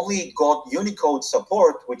only got Unicode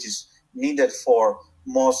support, which is needed for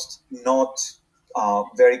most not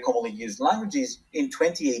very commonly used languages, in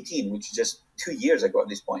 2018, which is just 2 years ago at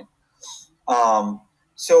this point.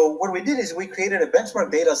 So what we did is we created a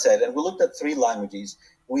benchmark data set, and we looked at 3 languages.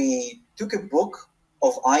 We took a book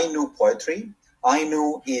of Ainu poetry.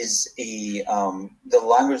 Ainu is the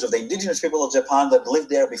language of the indigenous people of Japan that lived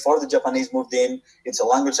there before the Japanese moved in. It's a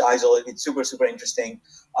language isolated. It's super, super interesting.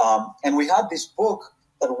 And we had this book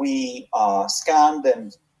that we scanned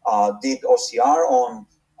and did OCR on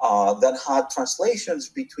that had translations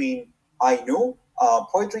between Ainu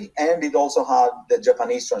poetry, and it also had the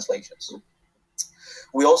Japanese translations.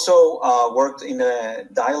 We also worked in a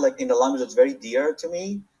dialect, in a language that's very dear to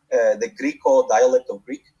me, the Greco dialect of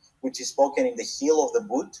Greek, which is spoken in the heel of the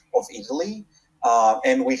boot of Italy.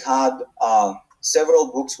 And we had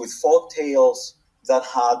several books with folk tales that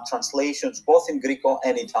had translations both in Greco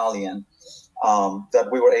and Italian that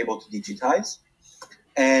we were able to digitize.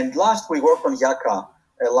 And last, we worked on Yaka,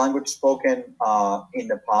 a language spoken in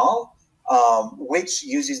Nepal, which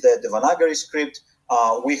uses the Devanagari script.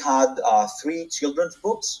 We had 3 children's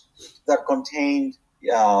books that contained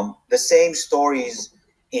the same stories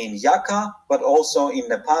in Yaka, but also in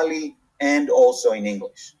Nepali and also in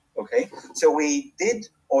English. Okay, so we did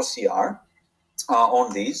OCR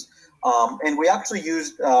on these, and we actually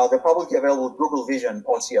used the publicly available Google Vision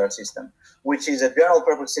OCR system, which is a general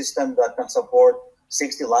purpose system that can support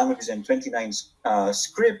 60 languages and 29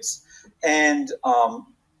 scripts. And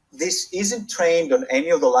this isn't trained on any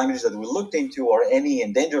of the languages that we looked into, or any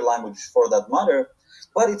endangered language for that matter,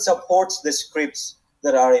 but it supports the scripts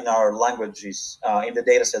that are in our languages in the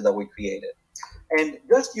data set that we created. And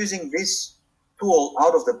just using this tool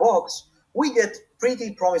out of the box, we get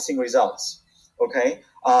pretty promising results, okay?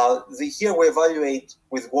 Here we evaluate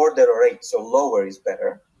with word error rate, so lower is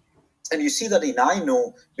better. And you see that in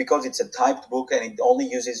Ainu, because it's a typed book and it only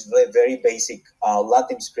uses very basic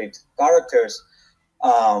Latin script characters,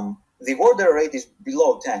 the word error rate is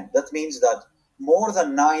below 10. That means that more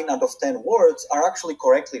than 9 out of 10 words are actually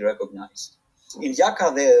correctly recognized. In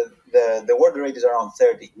Yaka, the word rate is around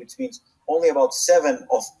 30, which means only about 7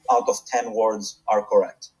 out of 10 words are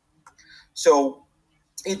correct. So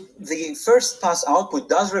the first pass output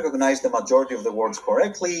does recognize the majority of the words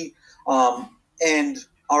correctly, and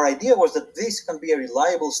our idea was that this can be a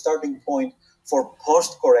reliable starting point for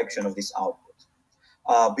post-correction of this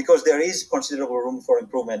output, because there is considerable room for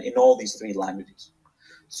improvement in all these 3 languages.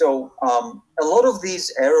 So a lot of the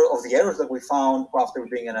errors that we found after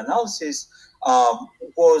doing an analysis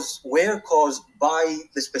were caused by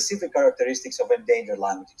the specific characteristics of endangered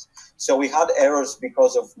languages. So we had errors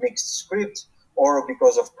because of mixed script, or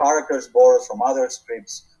because of characters borrowed from other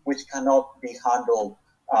scripts, which cannot be handled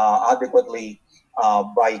adequately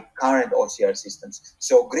by current OCR systems.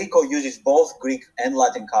 So Greco uses both Greek and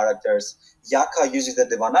Latin characters. Yaka uses the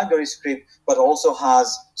Devanagari script, but also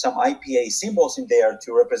has some IPA symbols in there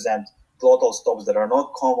to represent glottal stops that are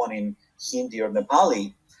not common in Hindi or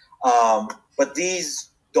Nepali. But these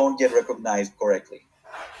don't get recognized correctly.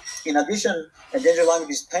 In addition, endangered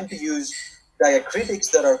languages tend to use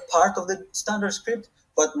diacritics that are part of the standard script,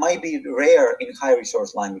 but might be rare in high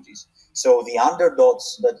resource languages. So the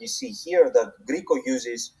underdots that you see here that Greco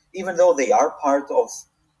uses, even though they are part of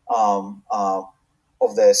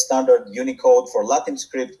the standard Unicode for Latin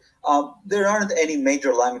script, there aren't any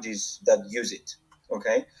major languages that use it.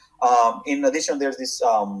 Okay. In addition, there's this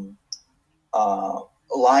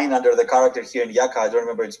line under the character here in Yaka, I don't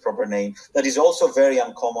remember its proper name, that is also very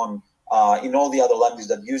uncommon in all the other languages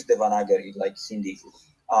that use Devanagari, like Hindi.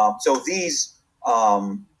 So these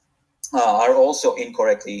are also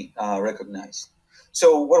incorrectly recognized.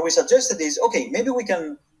 So what we suggested is, okay, maybe we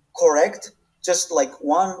can correct just like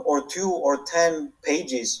 1 or 2 or 10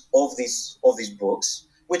 pages of these books,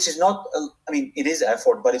 which is not, I mean, it is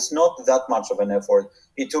effort, but it's not that much of an effort.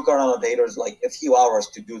 It took our annotators like a few hours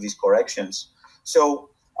to do these corrections. So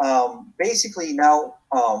basically now,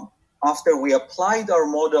 after we applied our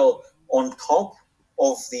model on top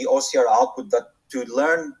of the OCR output that to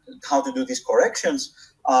learn how to do these corrections,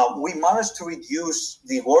 we managed to reduce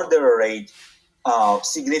the word error rate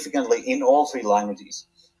significantly in all 3 languages.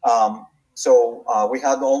 So we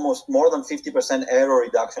had almost more than 50% error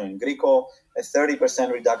reduction in Greco, a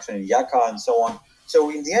 30% reduction in Yaka, and so on. So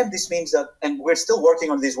in the end, this means that, and we're still working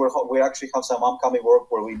on this, we actually have some upcoming work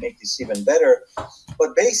where we make this even better.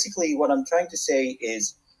 But basically what I'm trying to say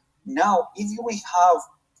is, now if we have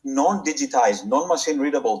non-digitized, non-machine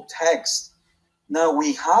readable text, now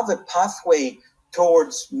we have a pathway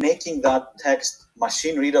towards making that text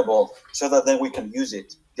machine readable so that then we can use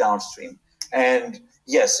it downstream. And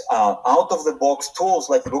yes, out of the box tools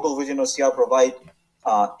like Google Vision OCR provide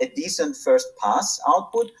a decent first pass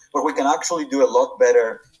output, but we can actually do a lot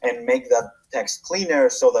better and make that text cleaner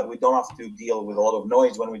so that we don't have to deal with a lot of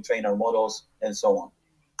noise when we train our models and so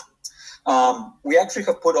on. We actually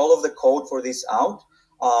have put all of the code for this out.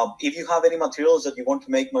 If you have any materials that you want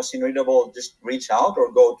to make machine readable, just reach out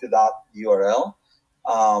or go to that URL.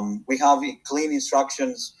 We have clean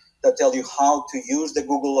instructions that tell you how to use the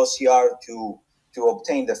Google OCR to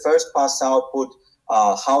obtain the first pass output,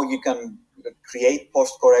 how you can create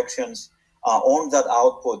post corrections on that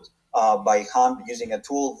output by hand using a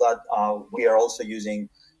tool that we are also using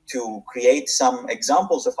to create some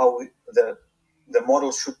examples of how the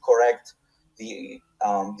model should correct the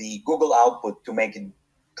Google output to make it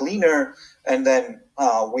cleaner. And then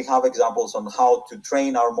we have examples on how to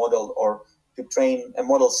train our model or to train a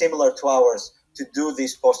model similar to ours to do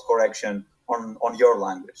this post correction on your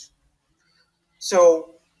language.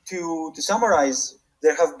 So to summarize,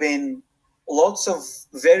 there have been lots of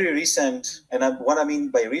very recent, and what I mean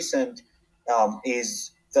by recent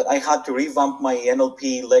is that I had to revamp my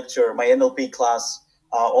NLP lecture, my NLP class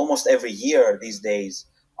almost every year these days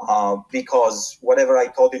because whatever I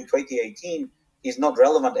taught in 2018 is not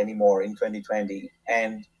relevant anymore in 2020.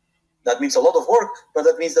 And that means a lot of work, but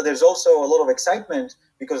that means that there's also a lot of excitement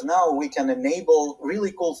because now we can enable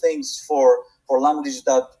really cool things for languages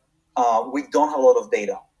that we don't have a lot of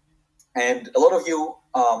data. And a lot of you,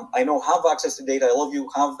 I know, have access to data. A lot of you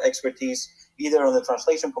have expertise either in the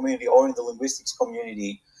translation community or in the linguistics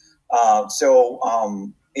community. So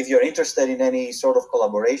if you're interested in any sort of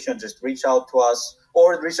collaboration, just reach out to us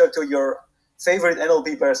or reach out to your favorite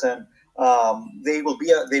NLP person. They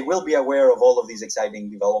will be aware of all of these exciting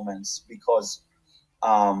developments because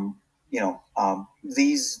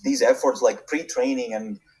these efforts like pre-training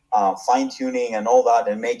and fine-tuning and all that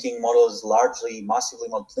and making models largely massively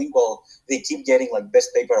multilingual, they keep getting like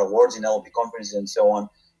best paper awards in NLP conferences and so on.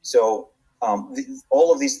 So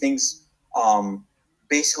all of these things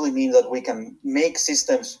basically mean that we can make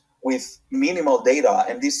systems with minimal data,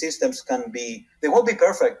 and these systems they won't be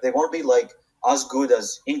perfect, they won't be like as good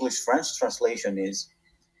as English-French translation is,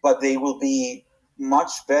 but they will be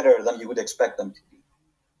much better than you would expect them to be.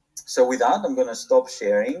 So with that, I'm going to stop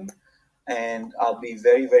sharing, and I'll be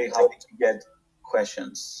very, very happy to get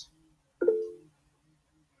questions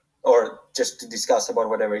or just to discuss about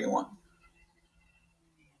whatever you want.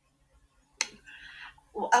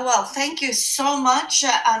 Well, thank you so much,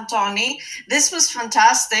 Antoni. This was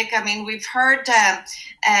fantastic. I mean, we've heard,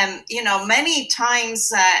 many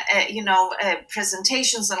times,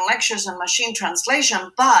 presentations and lectures on machine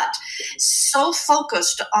translation, but so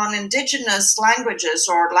focused on indigenous languages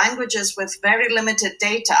or languages with very limited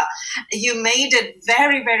data, you made it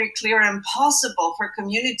very, very clear and possible for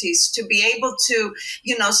communities to be able to,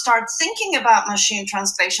 start thinking about machine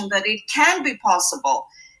translation, that it can be possible.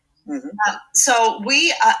 Mm-hmm. So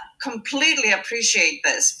we completely appreciate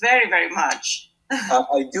this very, very much.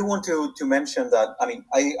 I do want to mention that, I mean,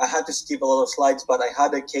 I had to skip a lot of slides, but I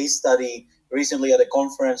had a case study recently at a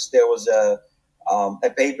conference. There was a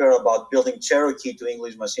paper about building Cherokee to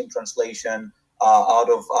English machine translation out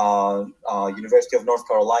of University of North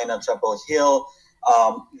Carolina, Chapel Hill.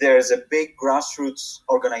 There's a big grassroots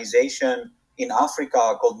organization in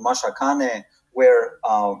Africa called Mashakane, where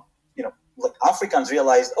like Africans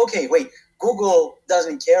realized, okay, wait, Google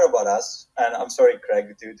doesn't care about us. And I'm sorry,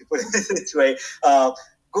 Craig, to put it this way.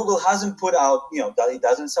 Google hasn't put out, that it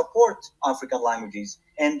doesn't support African languages.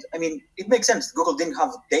 And I mean, it makes sense. Google didn't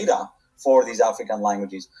have data for these African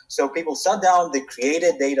languages. So people sat down, they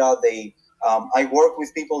created data. I worked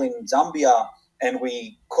with people in Zambia, and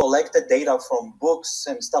we collected data from books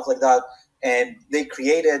and stuff like that. And they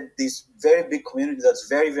created this very big community that's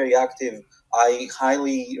very, very active. I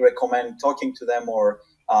highly recommend talking to them or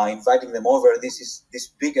inviting them over. This is this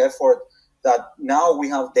big effort that now we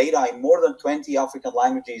have data in more than 20 African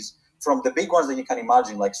languages, from the big ones that you can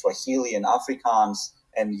imagine, like Swahili and Afrikaans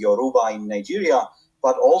and Yoruba in Nigeria,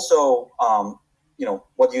 but also,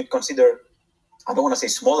 what you'd consider, I don't want to say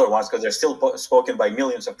smaller ones because they're still spoken by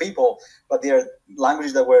millions of people, but they're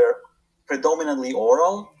languages that were predominantly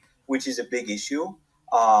oral, which is a big issue,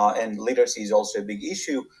 and literacy is also a big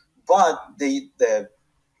issue. But the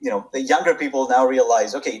younger people now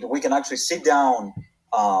realize, okay, we can actually sit down,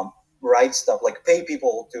 write stuff, like pay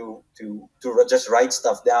people to just write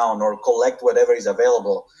stuff down or collect whatever is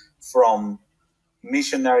available from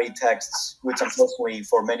missionary texts, which unfortunately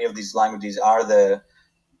for many of these languages are the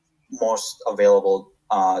most available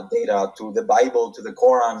data, to the Bible, to the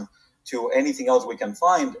Quran, to anything else we can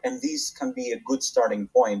find. And these can be a good starting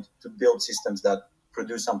point to build systems that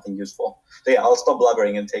produce something useful. So yeah, I'll stop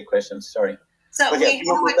blabbering and take questions. Sorry. So we have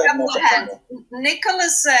a couple of hands.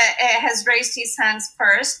 Nicholas has raised his hands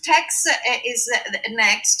first. Tex is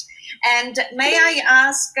next. And may I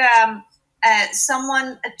ask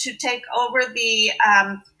someone to take over the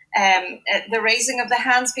raising of the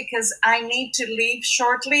hands, because I need to leave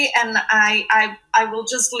shortly, and I will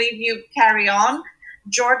just leave you carry on.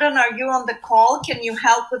 Jordan, are you on the call? Can you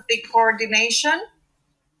help with the coordination?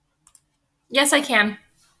 Yes, I can.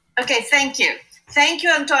 Okay, thank you. Thank you,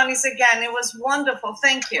 Antonis, again. It was wonderful.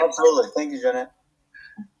 Thank you. Absolutely. Thank you, Janet.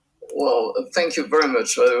 Well, thank you very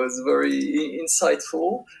much. It was very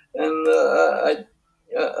insightful. And I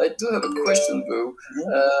do have a question, though.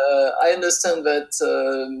 I understand that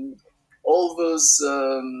all those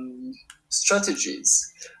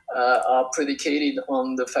strategies are predicated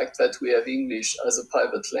on the fact that we have English as a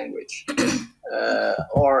private language.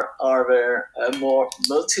 Or are there more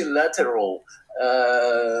multilateral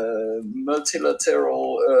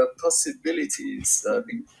possibilities?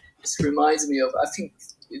 This reminds me of, I think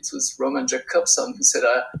it was Roman Jacobson who said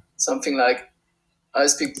something like, I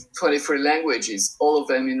speak 23 languages, all of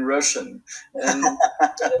them in Russian. And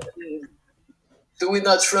do we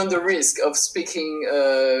not run the risk of speaking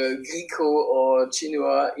Greco or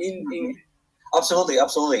Chinua in English? Absolutely.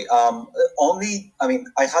 I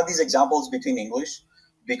had these examples between English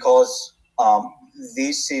because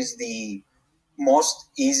this is the most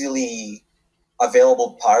easily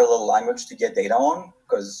available parallel language to get data on,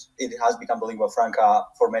 because it has become the lingua franca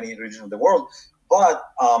for many regions of the world. But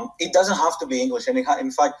it doesn't have to be English. And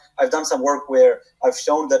in fact, I've done some work where I've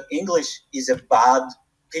shown that English is a bad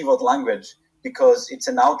pivot language because it's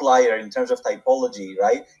an outlier in terms of typology,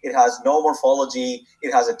 right? It has no morphology.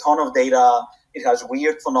 It has a ton of data. It has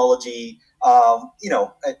weird phonology.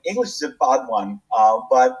 English is a bad one,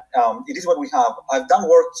 but it is what we have. I've done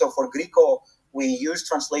work. So for Greco, we use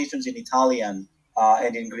translations in Italian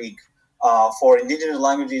and in Greek. For indigenous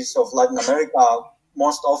languages of Latin America,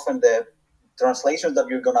 most often the translations that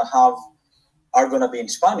you're going to have are going to be in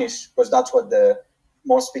Spanish, because that's what the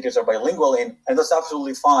most speakers are bilingual in, and that's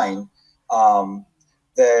absolutely fine.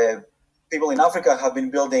 The people in Africa have been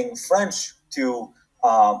building French to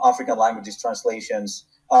African languages translations.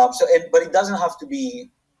 But it doesn't have to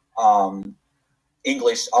be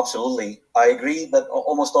English. Absolutely, I agree that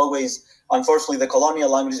almost always, unfortunately, the colonial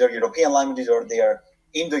languages are European languages, or they are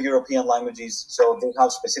Indo-European languages, so they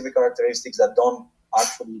have specific characteristics that don't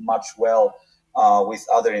actually match well with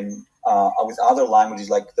other languages,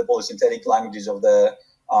 like the polysynthetic languages of the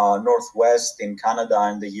Northwest in Canada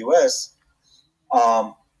and the US.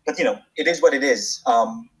 But it is what it is.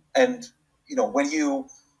 And when you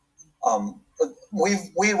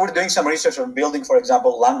we were doing some research on building, for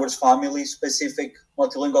example, language family specific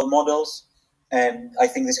multilingual models, and I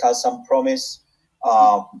think this has some promise.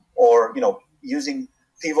 Or using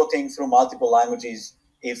pivoting through multiple languages,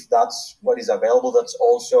 if that's what is available, that's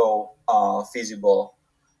also feasible.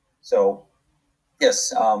 So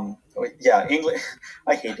yes, English.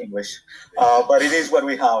 I hate English, but it is what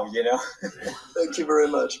we have. Thank you very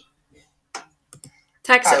much.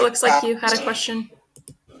 Tex, it looks like you had a question.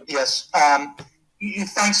 Yes.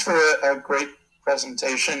 Thanks for a great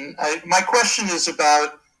presentation. My question is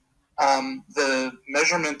about the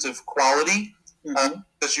measurement of quality,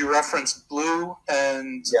 as you referenced blue,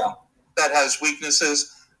 and that has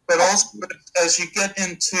weaknesses. But also, as you get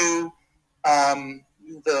into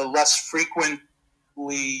the less frequent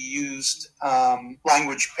used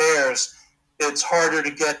language pairs, it's harder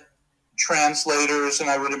to get translators, and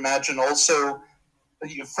I would imagine also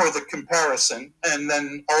for the comparison. And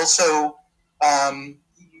then also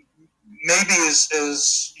maybe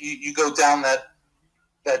as you go down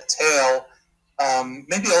that tail,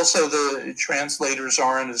 maybe also the translators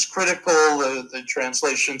aren't as critical. The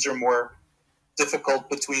translations are more difficult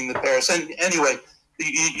between the pairs. And anyway,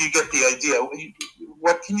 you get the idea.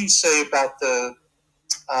 What can you say about the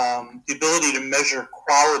ability to measure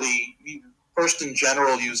quality, first in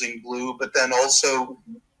general using blue, but then also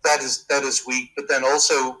that is weak. But then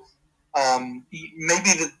also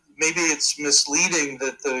maybe it's misleading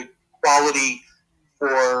that the quality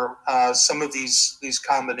for some of these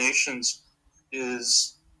combinations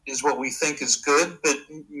is what we think is good, but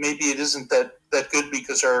maybe it isn't that good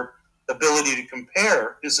because our ability to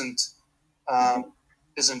compare isn't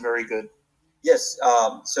very good. Yes,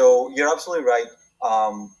 so you're absolutely right.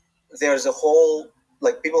 There's a whole,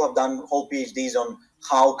 like, people have done whole PhDs on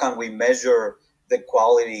how can we measure the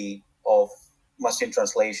quality of machine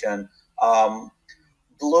translation.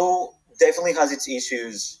 Blue definitely has its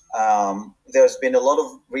issues. There's been a lot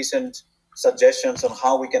of recent suggestions on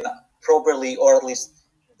how we can properly, or at least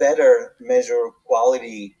better, measure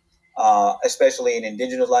quality, especially in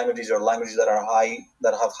indigenous languages or languages that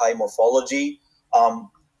have high morphology.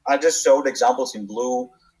 I just showed examples in blue,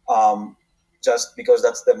 just because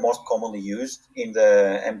that's the most commonly used in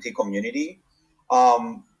the MT community.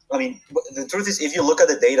 I mean, the truth is, if you look at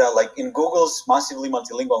the data, like in Google's massively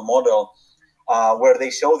multilingual model, where they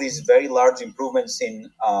show these very large improvements in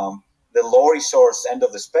the low resource end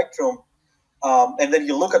of the spectrum, and then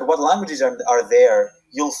you look at what languages are there,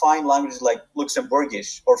 you'll find languages like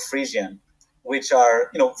Luxembourgish or Frisian, which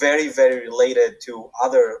are very, very related to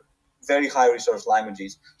other very high resource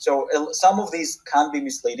languages. So some of these can be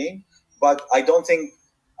misleading, but I don't think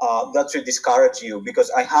that should discourage you,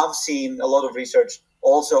 because I have seen a lot of research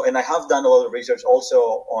also, and I have done a lot of research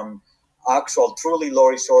also on actual truly low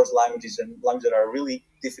resource languages and languages that are really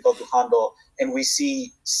difficult to handle, and we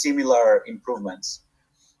see similar improvements.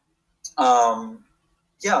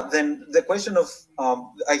 Then the question of,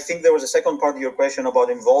 I think there was a second part of your question about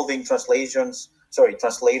involving translators,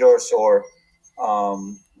 or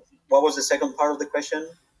what was the second part of the question?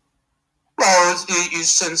 Well,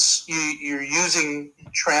 since you're using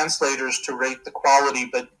translators to rate the quality,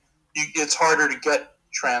 but it's harder to get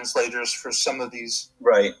translators for some of these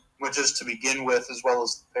languages to begin with, as well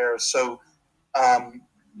as the pairs. So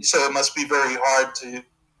it must be very hard to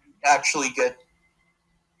actually get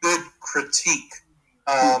good critique.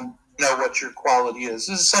 Know what your quality is.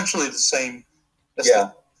 It's essentially the same as the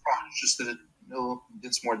French, just that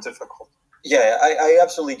it's more difficult. Yeah, I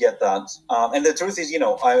absolutely get that. And the truth is,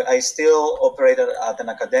 I still operate at an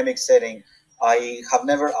academic setting. I have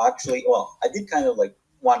never actually, I did kind of like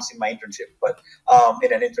once in my internship, but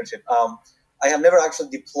in an internship, I have never actually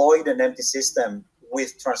deployed an empty system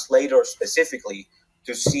with translators specifically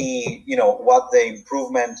to see, what the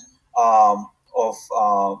improvement or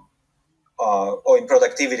in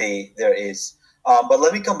productivity there is. But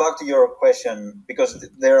let me come back to your question, because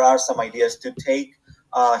there are some ideas to take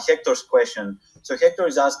Hector's question. So Hector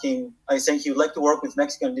is asking, I think he would like to work with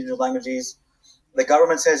Mexican indigenous languages. The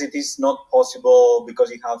government says it is not possible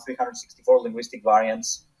because you have 364 linguistic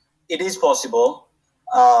variants. It is possible.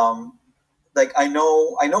 Like I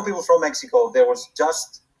know people from Mexico. There was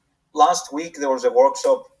just last week, there was a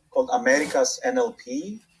workshop called America's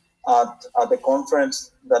NLP at the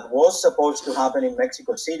conference that was supposed to happen in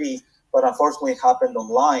Mexico City, but unfortunately happened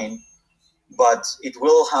online. But it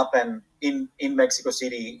will happen in Mexico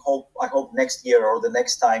City, I hope next year or the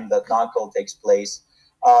next time that NACL takes place.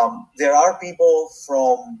 There are people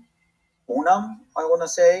from UNAM, I want to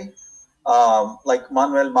say, like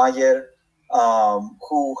Manuel Mayer,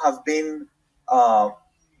 who have been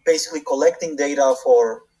basically collecting data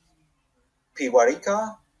for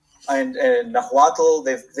Pihuarica and Nahuatl.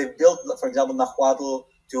 They've built, for example, Nahuatl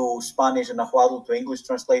to Spanish and Nahuatl to English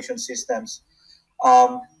translation systems.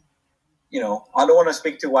 I don't want to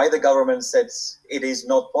speak to why the government says it is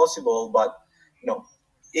not possible, but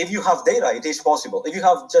if you have data, it is possible. If you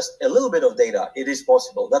have just a little bit of data, it is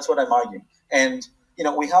possible. That's what I'm arguing. And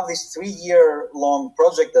we have this 3-year-long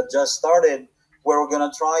project that just started, where we're going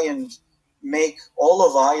to try and make all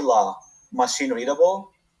of ILA machine readable.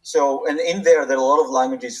 So, and in there are a lot of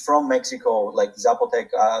languages from Mexico, like Zapotec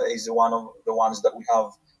is one of the ones that we have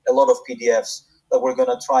a lot of PDFs that we're going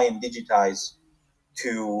to try and digitize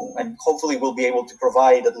and hopefully we'll be able to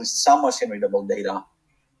provide at least some machine readable data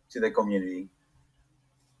to the community.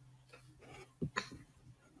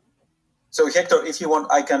 So Hector, if you want,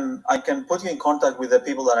 I can put you in contact with the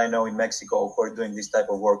people that I know in Mexico who are doing this type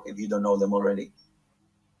of work if you don't know them already.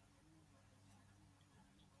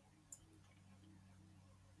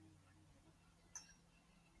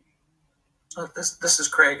 This is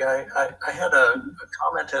Craig. I had a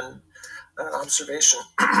comment and an observation.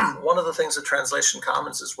 One of the things that Translation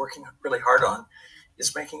Commons is working really hard on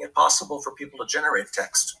is making it possible for people to generate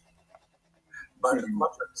text. But much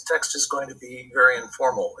of this text is going to be very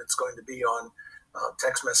informal. It's going to be on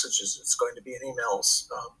text messages. It's going to be in emails.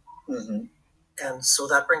 And so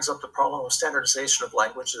that brings up the problem of standardization of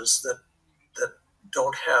languages that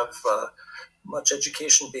don't have much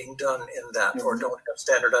education being done in that or don't have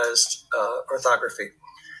standardized orthography.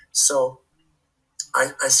 So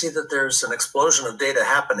I see that there's an explosion of data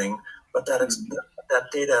happening, but that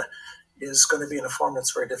data is going to be in a form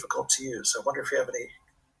that's very difficult to use. I wonder if you have any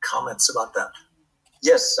comments about that.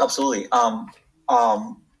 Yes, absolutely.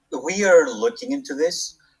 We are looking into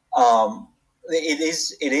this.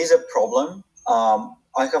 It is a problem.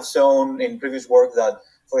 I have shown in previous work that,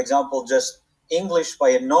 for example, just English by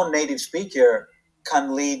a non-native speaker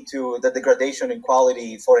can lead to the degradation in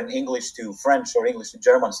quality for an English to French or English to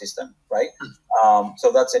German system, right?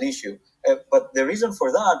 So that's an issue. But the reason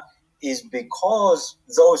for that is because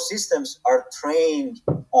those systems are trained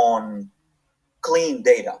on clean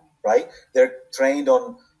data, right? They're trained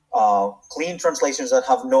on clean translations that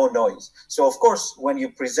have no noise. So, of course, when you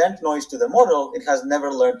present noise to the model, it has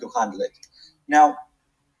never learned to handle it. Now,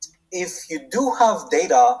 if you do have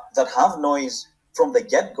data that have noise from the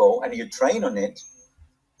get-go and you train on it,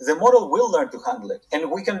 the model will learn to handle it. And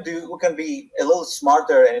we can be a little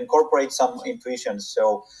smarter and incorporate some intuition.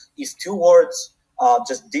 So if two words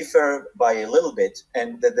just differ by a little bit,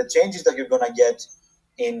 and the changes that you're going to get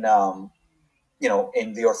in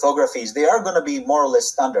in the orthographies, they are going to be more or less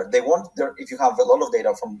standard. They won't. If you have a lot of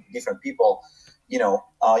data from different people,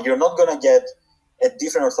 you're not going to get a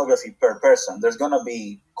different orthography per person. There's going to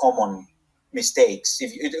be common mistakes,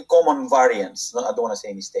 common variants. I don't want to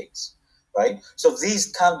say mistakes, right? So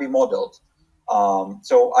these can be modeled.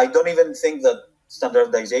 So I don't even think that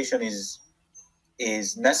standardization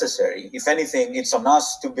is necessary. If anything, it's on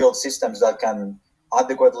us to build systems that can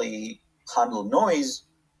adequately handle noise,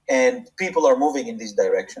 and people are moving in this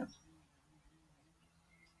direction.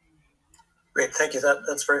 Great, thank you.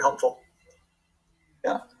 That's very helpful.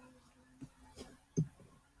 Yeah.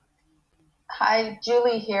 Hi,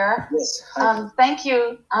 Julie here. Yes. Hi. Thank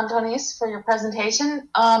you, Antonis, for your presentation.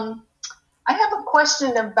 I have a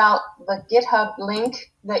question about the GitHub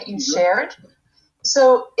link that you shared.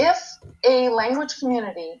 So if a language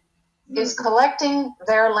community is collecting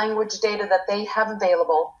their language data that they have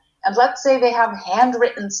available, and let's say they have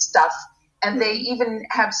handwritten stuff, and they even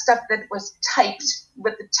have stuff that was typed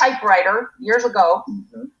with the typewriter years ago,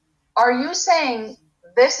 are you saying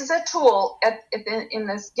this is a tool in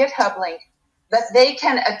this GitHub link that they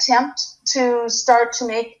can attempt to start to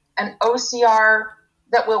make an OCR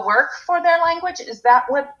that will work for their language? Is that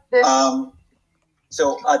what this...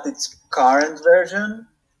 So at its current version,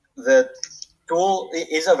 the tool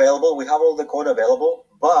is available. We have all the code available,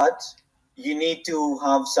 but you need to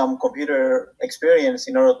have some computer experience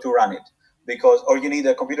in order to run it, or you need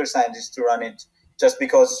a computer scientist to run it, just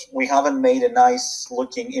because we haven't made a nice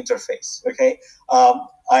looking interface. Okay,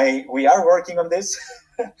 we are working on this,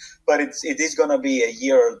 but it is going to be a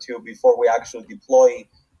year or two before we actually deploy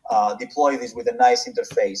this with a nice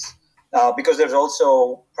interface, because there's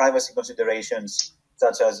also privacy considerations,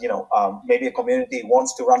 such as maybe a community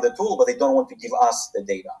wants to run the tool, but they don't want to give us the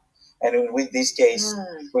data. And with this case,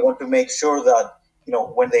 we want to make sure that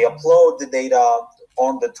when they upload the data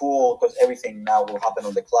on the tool, because everything now will happen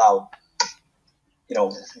on the cloud,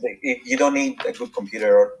 you don't need a good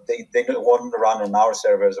computer. They won't run on our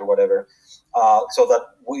servers or whatever. So that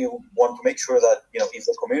we want to make sure that if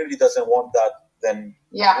the community doesn't want that, then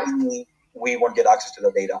we won't get access to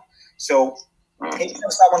the data. So if you're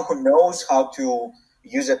someone who knows how to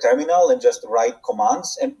use a terminal and just write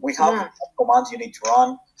commands, and we have commands you need to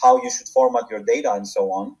run, how you should format your data and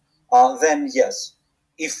so on, then yes.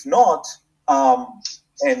 If not,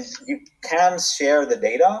 and you can share the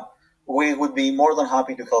data, we would be more than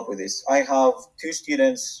happy to help with this. I have 2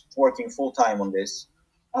 students working full-time on this,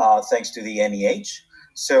 thanks to the NEH.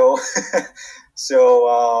 So,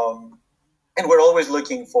 and we're always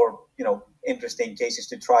looking for, interesting cases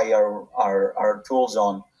to try our tools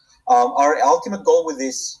on. Our ultimate goal with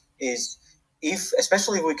this is,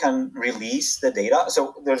 especially if we can release the data.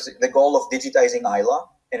 So there's the goal of digitizing ILA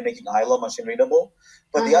and making ILA machine readable.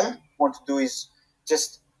 But the other thing we want to do is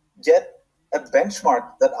just get a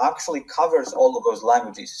benchmark that actually covers all of those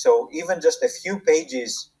languages. So even just a few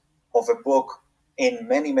pages of a book in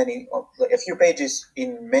a few pages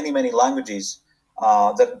in many languages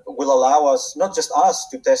that will allow us, not just us,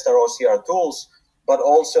 to test our OCR tools, but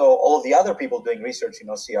also all of the other people doing research in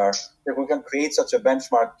OCR, that we can create such a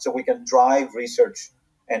benchmark so we can drive research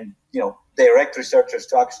and direct researchers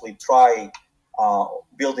to actually try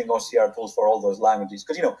building OCR tools for all those languages.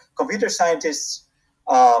 Because computer scientists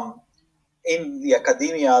in the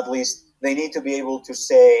academia, at least, they need to be able to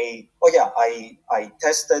say, oh yeah, I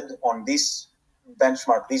tested on this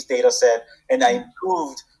benchmark, this data set, and I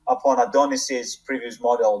improved upon Adonis's previous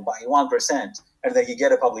model by 1%. And then you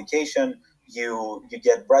get a publication, you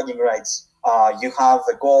get bragging rights, you have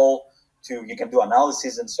a goal you can do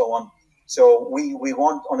analysis and so on. So we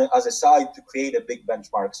want, as a side, to create a big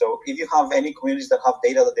benchmark. So if you have any communities that have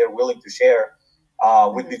data that they're willing to share,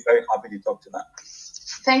 we'd be very happy to talk to them.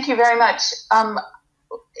 Thank you very much.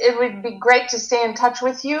 It would be great to stay in touch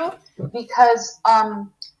with you because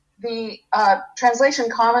the Translation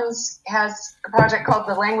Commons has a project called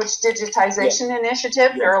the Language Digitization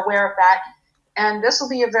Initiative. You're aware of that. And this will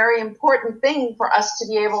be a very important thing for us to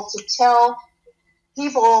be able to tell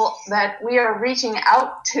people that we are reaching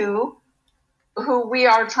out to, who we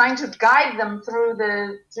are trying to guide them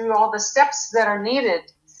through all the steps that are needed,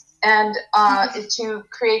 and to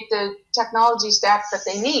create the technology stack that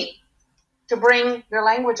they need to bring their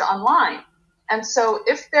language online. And so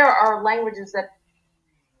if there are languages that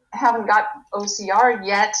haven't got OCR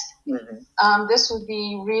yet, this would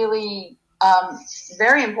be really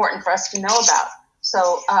very important for us to know about.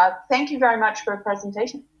 So thank you very much for the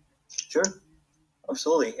presentation. Sure,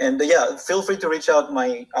 absolutely. And feel free to reach out.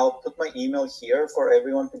 I'll put my email here for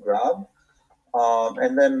everyone to grab.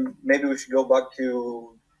 And then maybe we should go back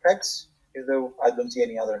to text, though I don't see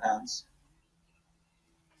any other hands.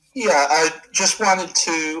 Yeah, I just wanted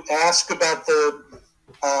to ask about the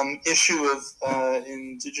issue of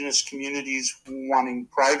indigenous communities wanting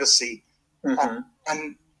privacy.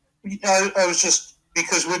 And I was just,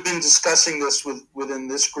 because we've been discussing this within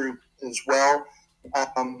this group as well, how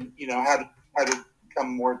to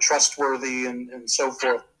become more trustworthy and so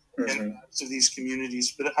forth in of these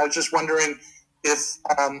communities. But I was just wondering if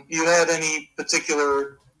you had any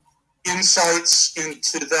particular insights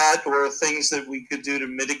into that, or things that we could do to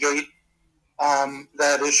mitigate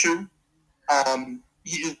that issue.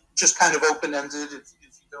 Just kind of open-ended, if you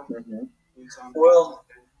don't. Well,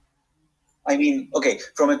 I mean, okay,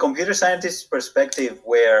 from a computer scientist perspective,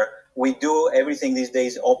 where we do everything these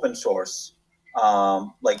days open source,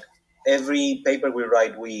 like every paper we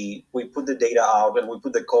write, we put the data out and we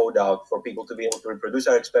put the code out for people to be able to reproduce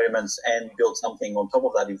our experiments and build something on top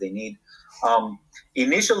of that if they need.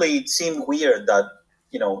 Initially, it seemed weird that,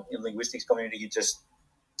 in linguistics community, you just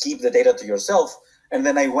keep the data to yourself. And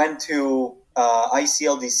then I went to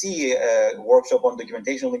ICLDC workshop on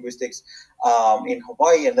documentation linguistics in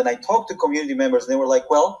Hawaii, and then I talked to community members, and they were like,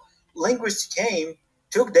 well, linguists came,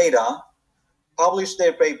 took data, published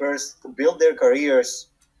their papers, built their careers,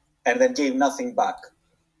 and then gave nothing back.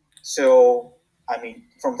 So, I mean,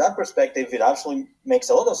 from that perspective, it actually makes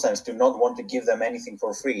a lot of sense to not want to give them anything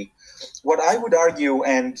for free. What I would argue,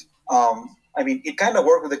 and I mean, it kind of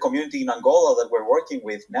worked with the community in Angola that we're working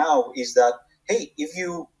with now, is that, hey, if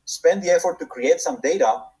you spend the effort to create some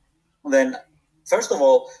data, then first of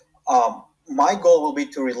all, my goal will be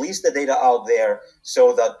to release the data out there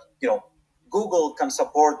so that, Google can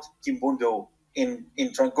support Kimbundu in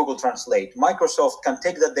Google Translate. Microsoft can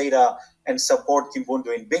take the data and support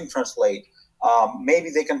Kimbundu in Bing Translate. Maybe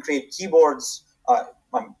they can create keyboards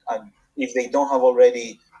if they don't have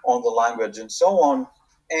already on the language and so on.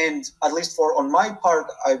 And at least on my part,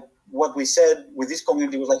 what we said with this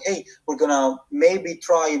community was like, hey, we're going to maybe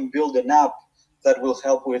try and build an app that will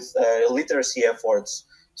help with literacy efforts.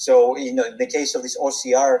 So, in the case of this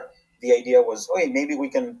OCR, the idea was, okay, maybe we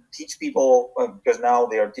can teach people, because now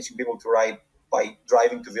they are teaching people to write by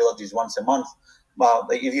driving to villages once a month. But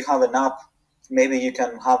if you have an app, maybe you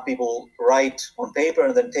can have people write on paper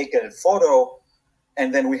and then take a photo,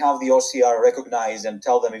 and then we have the OCR recognize and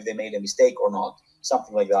tell them if they made a mistake or not,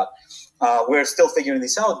 something like that. We're still figuring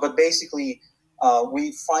this out, but basically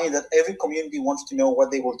we find that every community wants to know what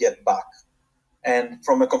they will get back. And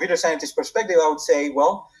from a computer scientist perspective, I would say,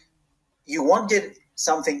 well, you won't get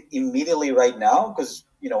something immediately right now because,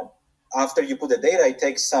 after you put the data, it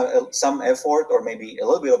takes some effort or maybe a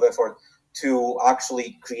little bit of effort to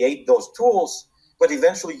actually create those tools, but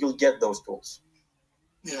eventually you'll get those tools.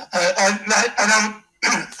 Yeah, I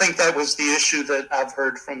don't think that was the issue that I've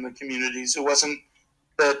heard from the communities. It wasn't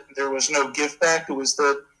that there was no give back. It was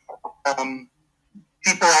that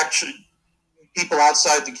people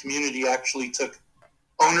outside the community actually took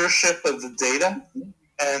ownership of the data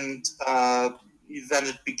and then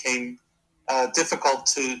it became difficult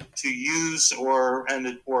to use, or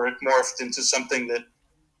it morphed into something that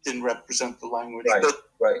didn't represent the language. Right. But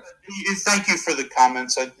right. Thank you for the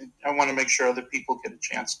comments. I want to make sure other people get a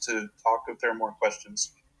chance to talk if there are more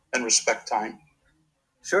questions and respect time.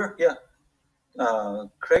 Sure. Yeah.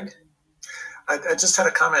 Craig? I just had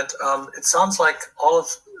a comment. It sounds like all of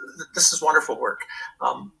this is wonderful work.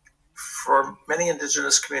 For many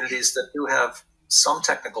indigenous communities that do have some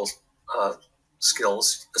technical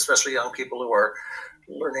skills, especially young people who are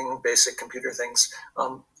learning basic computer things,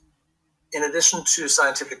 in addition to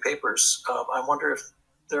scientific papers, I wonder if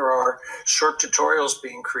there are short tutorials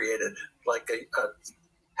being created, like a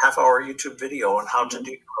half-hour YouTube video on how to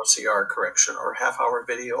do OCR correction, or half-hour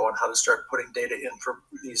video on how to start putting data in for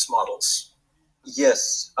these models.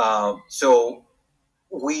 Yes. So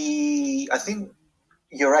I think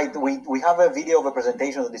you're right. We have a video of a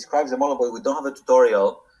presentation that describes the model, but we don't have a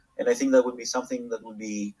tutorial. And I think that would be something that would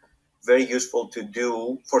be very useful to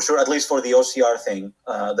do, for sure, at least for the OCR thing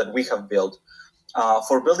that we have built.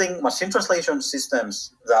 For building machine translation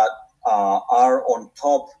systems that are on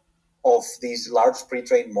top of these large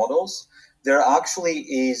pre-trained models, there actually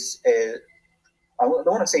is I don't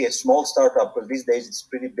want to say a small startup, because these days it's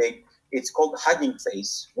pretty big. It's called Hugging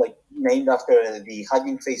Face, like named after the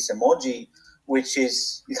Hugging Face emoji,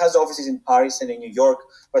 it has offices in Paris and in New York.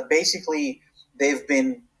 But basically, they've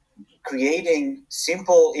been creating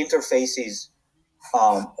simple interfaces,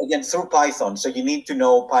 again, through Python. So you need to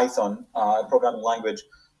know Python, programming language,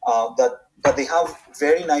 but they have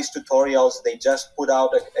very nice tutorials. They just put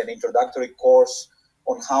out an introductory course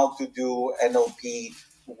on how to do NLP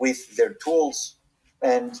with their tools.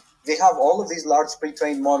 And they have all of these large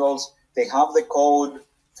pre-trained models. They have the code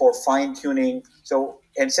for fine-tuning. So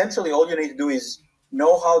essentially, all you need to do is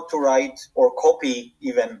know how to write or copy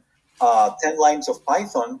even 10 lines of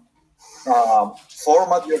Python,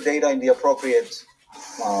 format your data in the appropriate,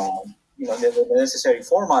 the necessary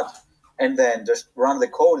format, and then just run the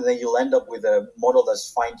code, and then you'll end up with a model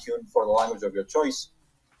that's fine-tuned for the language of your choice.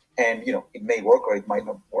 And it may work, or it might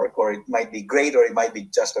not work, or it might be great, or it might be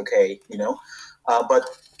just okay. But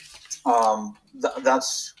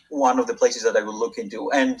that's one of the places that I would look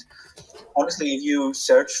into. And honestly, if you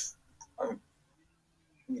search,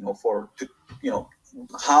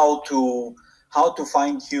 how to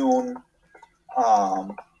fine-tune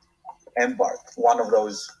Embark, one of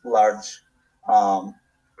those large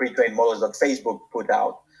pre-trained models that Facebook put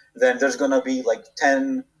out, then there's going to be like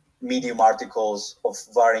 10 Medium articles of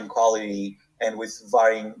varying quality and with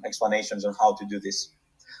varying explanations on how to do this.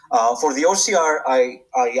 For the OCR, I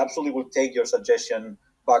absolutely will take your suggestion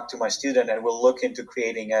back to my student, and we'll look into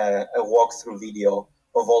creating a walkthrough video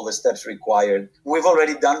of all the steps required. We've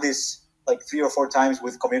already done this like 3 or 4 times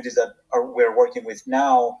with communities that we're working with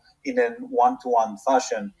now in a one-to-one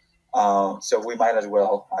fashion. So we might as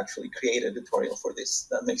well actually create a tutorial for this.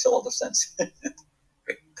 That makes a lot of sense.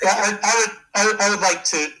 I would like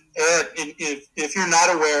to add, if you're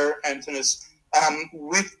not aware, Antonis,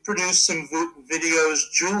 we've produced some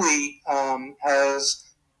videos. Julie has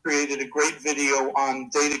created a great video on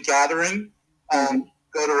data gathering.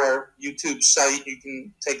 Go to our YouTube site, you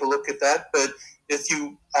can take a look at that. But if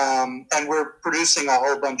you, and we're producing a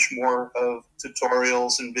whole bunch more of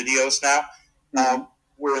tutorials and videos now.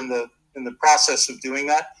 We're in the process of doing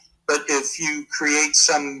that. But if you create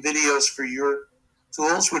some videos for your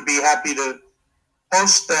tools, would be happy to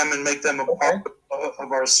post them and make them a part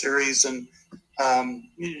of our series. And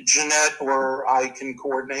Jeanette or I can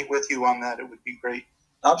coordinate with you on that. It would be great.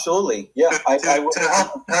 Absolutely, yeah.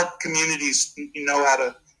 To help communities know how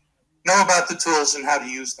to know about the tools and how to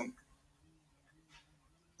use them.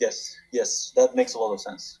 Yes, that makes a lot of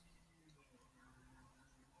sense.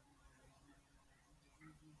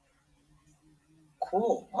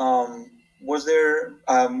 Cool. Was there,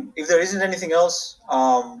 if there isn't anything else,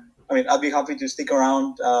 I'd be happy to stick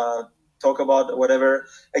around, talk about whatever.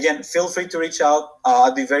 Again, feel free to reach out.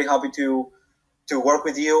 I'd be very happy to work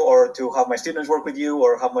with you, or to have my students work with you,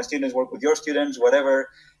 or have my students work with your students, whatever,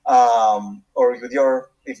 or with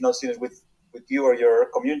your, if not students, with you or your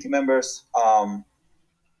community members. Or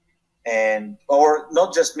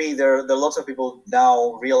not just me, there are lots of people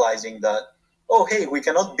now realizing that, oh, hey, we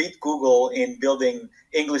cannot beat Google in building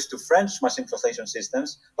English to French machine translation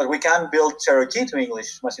systems, but we can build Cherokee to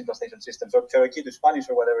English machine translation systems, or Cherokee to Spanish,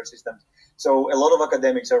 or whatever systems. So a lot of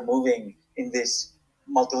academics are moving in this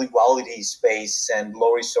multilinguality space and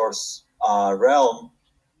low resource realm.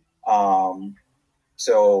 I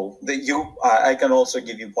can also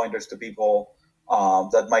give you pointers to people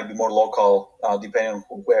that might be more local, depending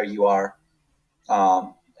on where you are.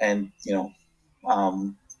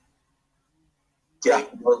 Yeah.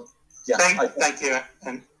 Well, yeah. Thank you,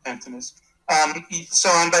 Antonis. So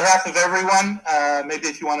on behalf of everyone, maybe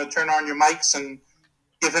if you want to turn on your mics and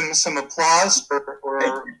give him some applause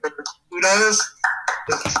or kudos.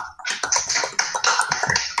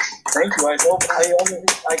 Thank you. I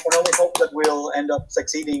can only hope that we'll end up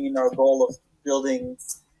succeeding in our goal of building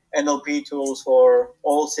NLP tools for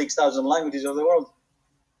all 6,000 languages of the world.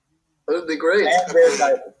 That would be great. And their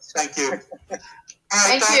dialects. Thank you.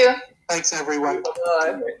 Thank you. Thanks, everyone.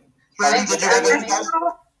 Bye. Martin, did you have anything?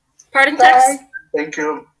 Parting text? Thank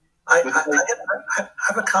you. I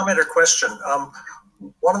have a comment or question.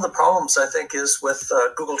 One of the problems, I think, is with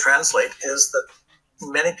Google Translate is that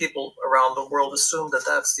many people around the world assume that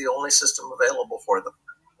that's the only system available for them.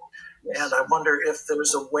 Yes. And I wonder if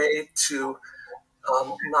there's a way to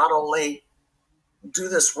not only do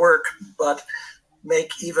this work, but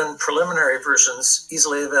make even preliminary versions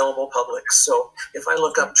easily available public. So if I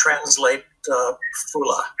look up Translate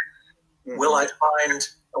Fula, will I find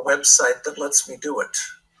a website that lets me do it?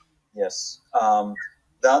 Yes.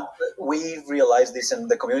 That we've realized this, and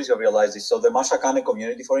the community have realized this. So the Mashakane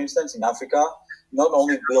community, for instance, in Africa, not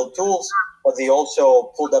only build tools, but they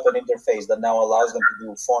also pulled up an interface that now allows them to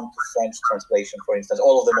do font to French translation, for instance,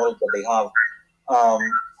 all of the models that they have.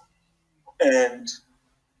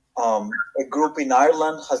 A group in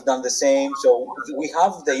Ireland has done the same. So we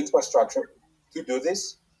have the infrastructure to do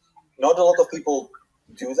this. Not a lot of people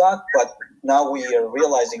do that, but now we are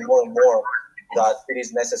realizing more and more that it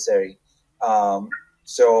is necessary. The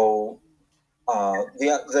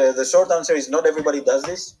short answer is not everybody does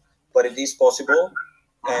this, but it is possible,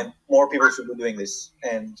 and more people should be doing this.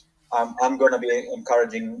 And I'm going to be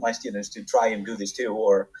encouraging my students to try and do this too.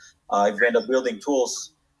 Or if we end up building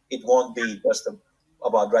tools, it won't be just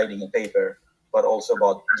about writing a paper, but also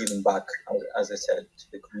about giving back, as I said, to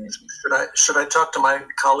the community. Should I talk to my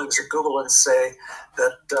colleagues at Google and say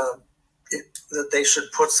that that they should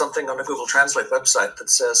put something on the Google Translate website that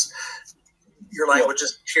says your language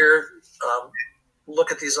is here?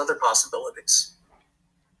 Look at these other possibilities.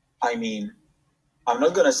 I mean, I'm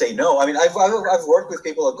not going to say no. I mean, I've worked with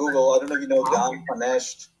people at Google. I don't know if you know Dan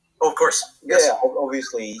Panesh. Oh, of course. Yes. Yeah,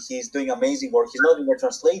 obviously. He's doing amazing work. He's not in the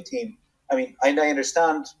Translate team. I mean, I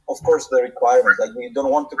understand, of course, the requirements. Like, we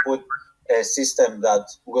don't want to put a system that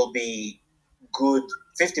will be good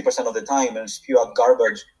 50% of the time and spew out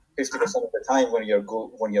garbage 50% of the time when you're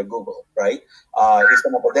Google, right? If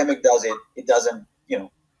an academic does it, it doesn't,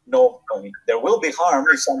 no. I mean, there will be harm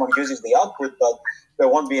if someone uses the output, but there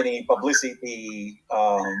won't be any publicity.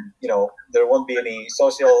 There won't be any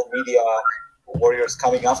social media warriors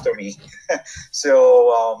coming after me.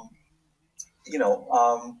 So,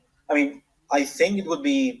 I mean, I think it would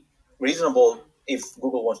be reasonable if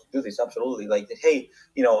Google wants to do this. Absolutely, like, hey,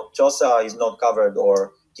 Xhosa is not covered,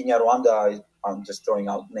 or Kinyarwanda, I'm just throwing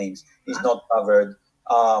out names, is not covered.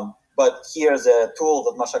 But here's a tool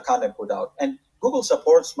that Mashakane put out, and Google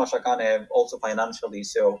supports Mashakane also financially,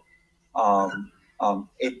 so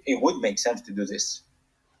it would make sense to do this.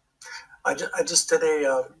 I just did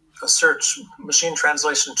a search, machine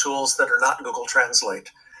translation tools that are not Google Translate,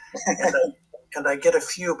 and I get a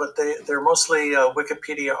few, but they're mostly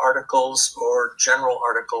Wikipedia articles or general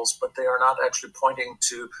articles, but they are not actually pointing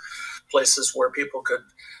to places where people could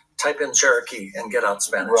type in Cherokee and get out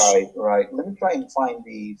Spanish. Right. Let me try and find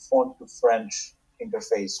the font to French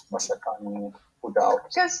interface Mashakane put out.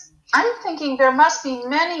 Because I'm thinking there must be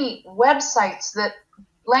many websites that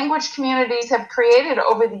language communities have created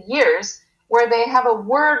over the years where they have a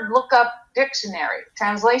word lookup dictionary,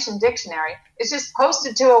 translation dictionary. It's just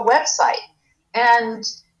posted to a website. And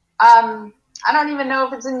I don't even know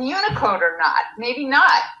if it's in Unicode or not. Maybe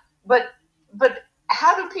not. But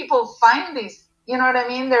how do people find these? You know what I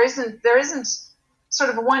mean? There isn't sort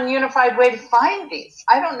of one unified way to find these.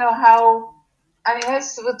 I don't know how. I mean,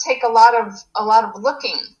 this would take a lot of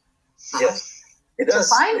looking. Yes, it does.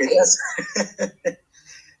 To find these.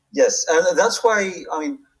 Yes, and that's why, I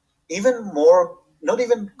mean, even more. Don't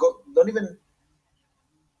even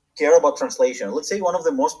care about translation. Let's say one of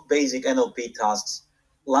the most basic NLP tasks,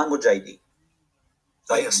 language ID.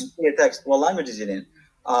 Like, yes. A text, what language is it in?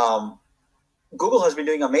 Google has been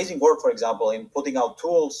doing amazing work, for example, in putting out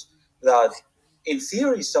tools that in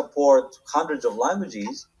theory support hundreds of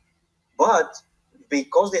languages, but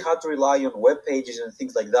because they had to rely on web pages and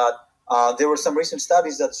things like that, there were some recent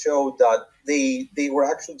studies that showed that they were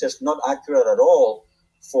actually just not accurate at all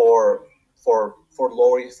for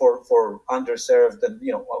underserved and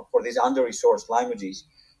for these under-resourced languages.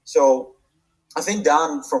 So I think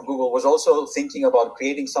Dan from Google was also thinking about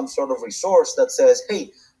creating some sort of resource that says,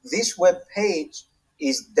 hey, this web page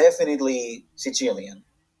is definitely Sicilian.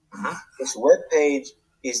 This web page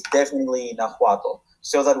is definitely Nahuatl,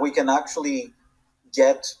 so that we can actually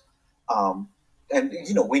get, and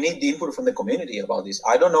we need the input from the community about this.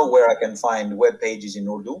 I don't know where I can find web pages in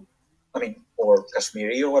Urdu, or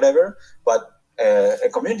Kashmiri or whatever, but a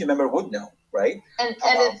community member would know, right? And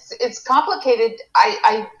it's complicated.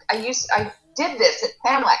 I did this at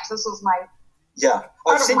PAMLEX. This was my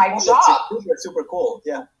part of my job. Super cool.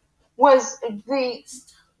 Yeah. Was the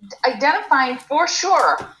identifying for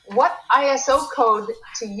sure what ISO code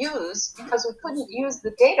to use, because we couldn't use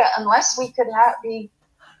the data unless we could be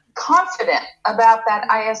confident about that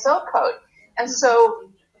ISO code. And so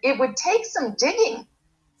it would take some digging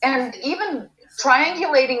and even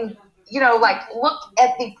triangulating, look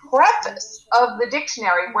at the preface of the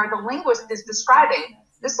dictionary where the linguist is describing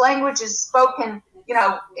this language is spoken, in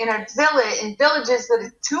a in villages that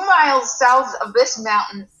is 2 miles south of this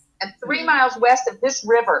mountain and 3 miles west of this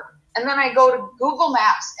river. And then I go to Google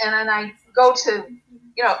Maps and then I go to,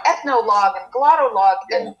 Ethnologue and Glottolog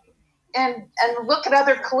and look at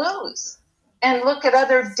other clues and look at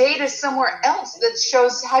other data somewhere else that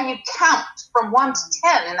shows how you count from 1 to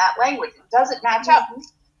 10 in that language. It doesn't match up.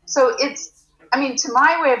 So to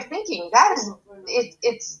my way of thinking, that's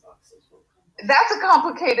a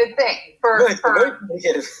complicated thing for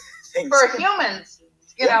humans,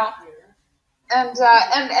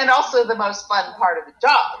 and also the most fun part of the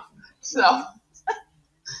job. So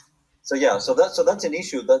that's an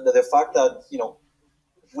issue. The fact that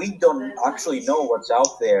we don't actually know what's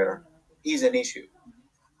out there is an issue,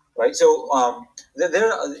 right? So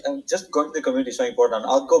just going to the community is so important.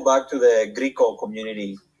 I'll go back to the Greco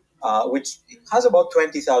community, which has about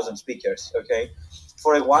 20,000 speakers. Okay,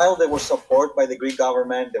 for a while there was support by the Greek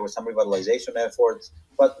government. There was some revitalization efforts,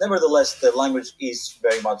 but nevertheless the language is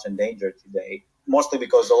very much endangered today. Mostly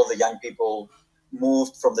because all of the young people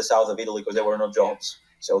moved from the south of Italy because there were no jobs.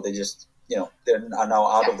 So they just, they are now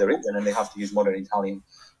out of the region and they have to use modern Italian.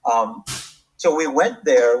 So we went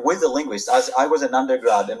there with the linguist. As I was an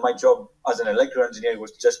undergrad, and my job as an electrical engineer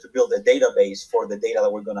was just to build a database for the data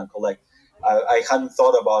that we're going to collect. I hadn't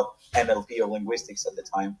thought about NLP or linguistics at the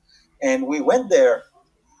time. And we went there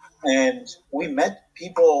and we met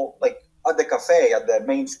people at the cafe, at the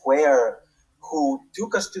main square, who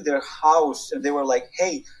took us to their house and they were like,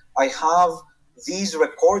 hey, I have these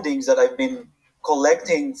recordings that I've been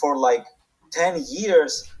collecting for 10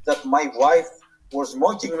 years that my wife was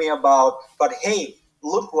mocking me about. But hey,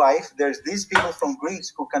 look, wife, there's these people from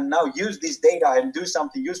Greece who can now use this data and do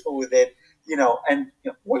something useful with it, and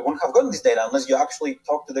we wouldn't have gotten this data unless you actually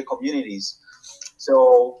talk to the communities.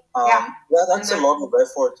 So that's a lot of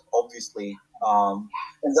effort, obviously.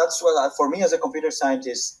 And that's what, for me as a computer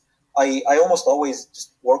scientist, I almost always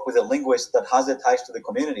just work with a linguist that has a ties to the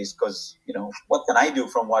communities because, what can I do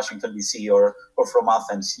from Washington, D.C. or from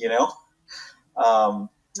Athens,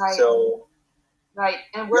 Right. So, right.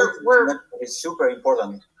 And it's super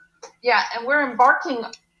important. Yeah. And we're embarking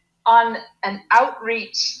on an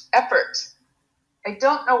outreach effort. I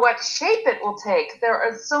don't know what shape it will take. There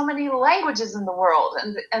are so many languages in the world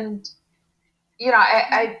and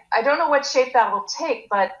I don't know what shape that will take,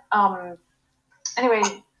 but anyway,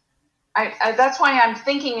 I that's why I'm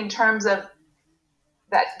thinking in terms of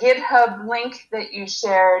that GitHub link that you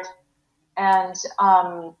shared and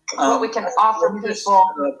what we can offer people.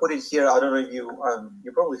 Put it here. I don't know if you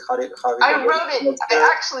probably have it. I wrote it.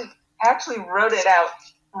 I actually wrote it out.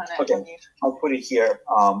 Okay, I'll put it here.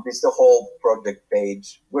 It's the whole project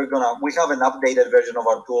page. We have an updated version of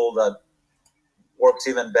our tool that works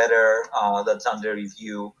even better. That's under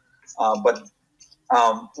review, but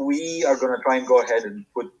we are going to try and go ahead and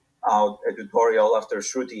put out a tutorial after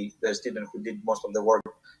Shruti, the student who did most of the work,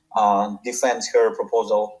 defends her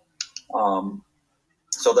proposal,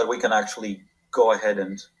 so that we can actually go ahead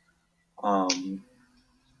and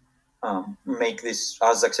make this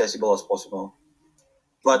as accessible as possible.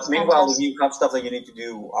 But meanwhile, if you have stuff that you need to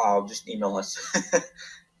do, just email us.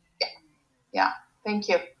 Yeah. Thank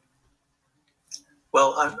you.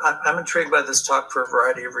 Well, I'm intrigued by this talk for a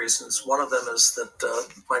variety of reasons. One of them is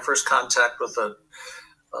that my first contact with a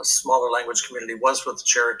smaller language community was with the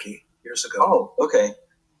Cherokee years ago. Oh, okay.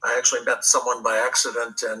 I actually met someone by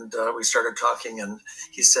accident, and we started talking, and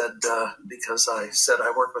he said, because I said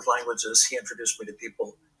I work with languages, he introduced me to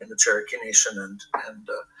people in the Cherokee Nation, and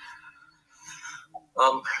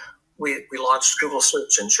we launched Google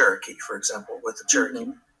Search in Cherokee, for example, with the Cherokee.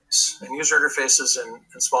 Mm-hmm. And user interfaces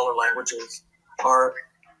in smaller languages are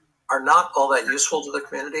not all that useful to the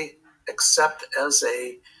community, except as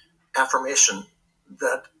a affirmation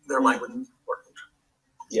that their language is important.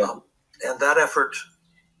 Yeah. And that effort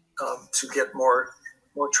to get more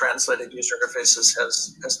more translated user interfaces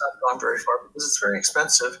has not gone very far because it's very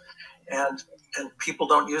expensive, and people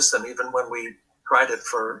don't use them even when we tried it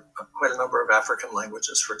for quite a number of African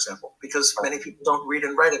languages, for example, because many people don't read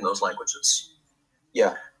and write in those languages.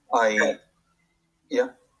 Yeah,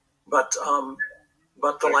 But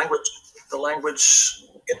the language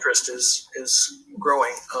interest is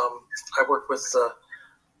growing. I work with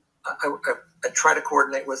I try to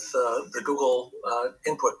coordinate with the Google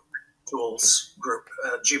Input Tools group,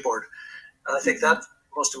 Gboard, and I think that's the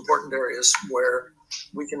most important areas where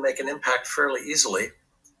we can make an impact fairly easily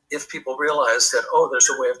if people realize that, oh, there's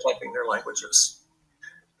a way of typing their languages.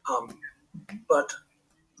 But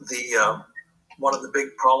the one of the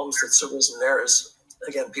big problems that's arisen there is,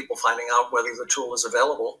 again, people finding out whether the tool is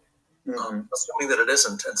available, assuming that it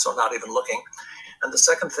isn't, and so not even looking. And the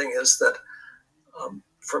second thing is that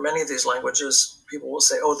for many of these languages, people will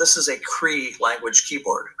say, oh, this is a Cree language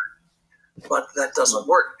keyboard. But that doesn't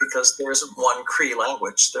work because there isn't one Cree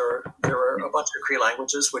language. There are a bunch of Cree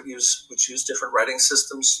languages which use different writing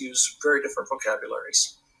systems, use very different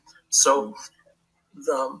vocabularies. So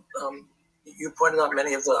you pointed out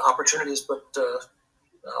many of the opportunities, but the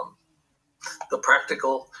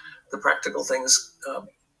practical things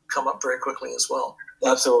come up very quickly as well.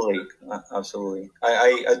 Absolutely.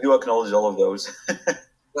 I do acknowledge all of those.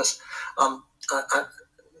 Yes.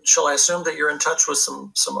 Shall I assume that you're in touch with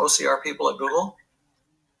some OCR people at Google?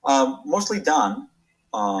 Mostly done.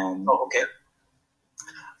 Okay.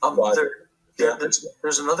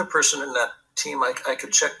 There's another person in that team I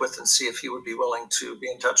could check with and see if he would be willing to be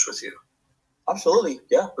in touch with you. Absolutely,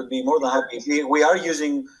 yeah, would be more than happy. We are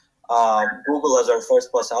using Google as our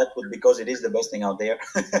first plus output because it is the best thing out there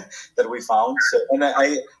that we found. So, and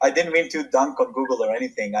I didn't mean to dunk on Google or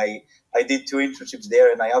anything. I did 2 internships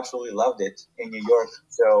there, and I absolutely loved it in New York.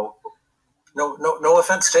 So, no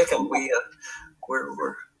offense taken. I'm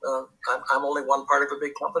only one part of a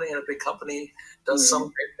big company, and a big company does some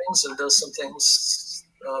great things and does some things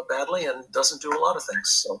badly and doesn't do a lot of things.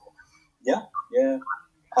 So, yeah.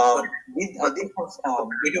 We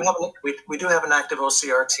do have an active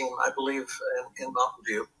OCR team, I believe, in Mountain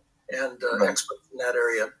View, and experts in that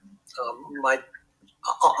area.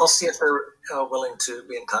 I'll see if they're willing to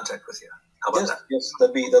be in contact with you. How about that? Yes,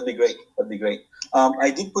 that'd be great.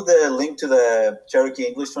 I did put the link to the Cherokee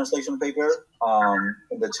English translation paper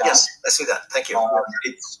in the chat. Yes, I see that. Thank you.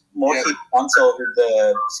 It's Mohi Ansel, with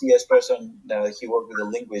the CS person. He worked with a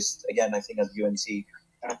linguist, again, I think at UNC.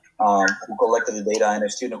 Who collected the data, and a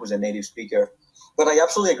student who's a native speaker. But I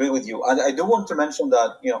absolutely agree with you. And I do want to mention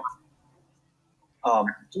that,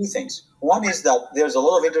 2 things. One is that there's a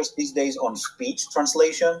lot of interest these days on speech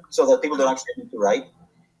translation so that people don't actually need to write.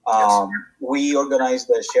 We organized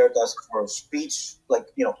the shared task for speech,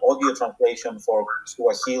 audio translation for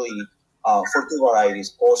Swahili, for 2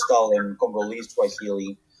 varieties, Coastal and Congolese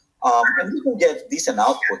Swahili. And we can get decent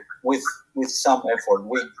output with some effort.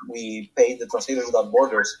 We paid the Translators Without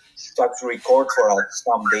Borders to actually record for us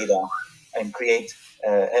some data and create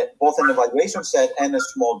both an evaluation set and a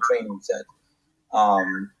small training set.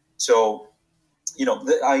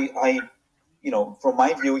 From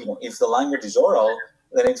my view, if the language is oral,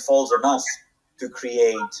 then it falls on us to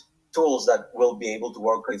create tools that will be able to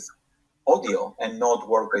work with audio and not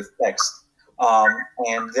work with text.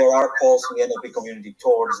 And there are calls in the NLP community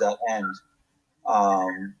towards that end.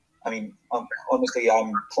 Honestly,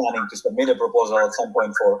 I'm planning to submit a proposal at some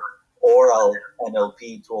point for oral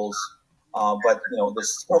NLP tools. But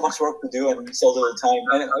there's so much work to do and so little time.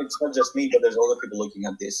 And it's not just me, but there's other people looking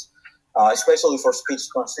at this, especially for speech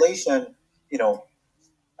translation.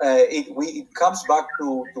 It comes back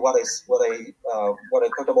to what I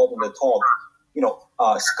talked about in the talk.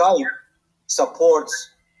 Skype supports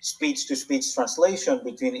speech-to-speech translation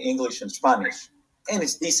between English and Spanish, and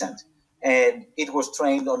it's decent. And it was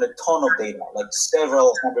trained on a ton of data, like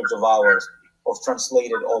several hundreds of hours of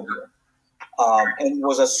translated audio. And it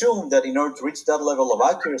was assumed that in order to reach that level of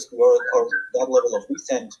accuracy or that level of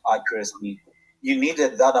decent accuracy, you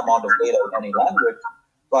needed that amount of data in any language.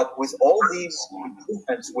 But with all these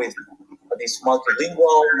improvements, with these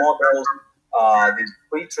multilingual models, this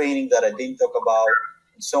pre-training that I didn't talk about,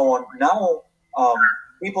 and so on, now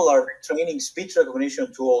people are training speech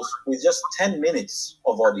recognition tools with just 10 minutes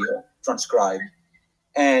of audio transcribed.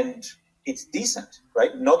 And it's decent,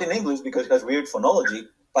 right? Not in English because it has weird phonology,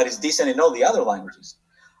 but it's decent in all the other languages.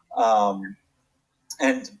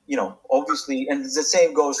 Obviously, and the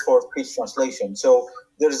same goes for speech translation. So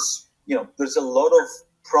there's a lot of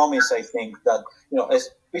promise, I think, that,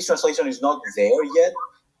 speech translation is not there yet,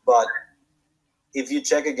 but if you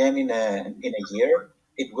check again in a year,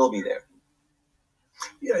 it will be there.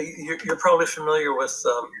 Yeah, you're probably familiar with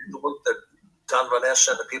the work that Don Vanesh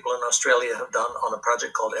and the people in Australia have done on a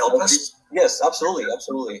project called ELPIS. Yes, absolutely.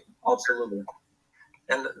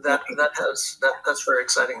 And that's very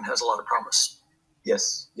exciting and has a lot of promise.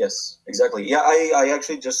 Yes, exactly. Yeah, I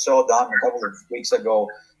actually just saw Don a couple of weeks ago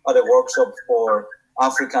at a workshop for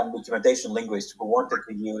African documentation linguists who wanted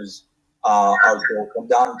to use our talk. And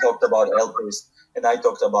Don talked about ELPIS, and I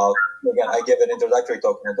talked about, again, I gave an introductory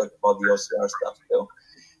talk and I talked about the OCR stuff. So,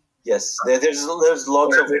 yes, there's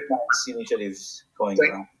lots of nice initiatives going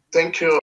around. Thank you.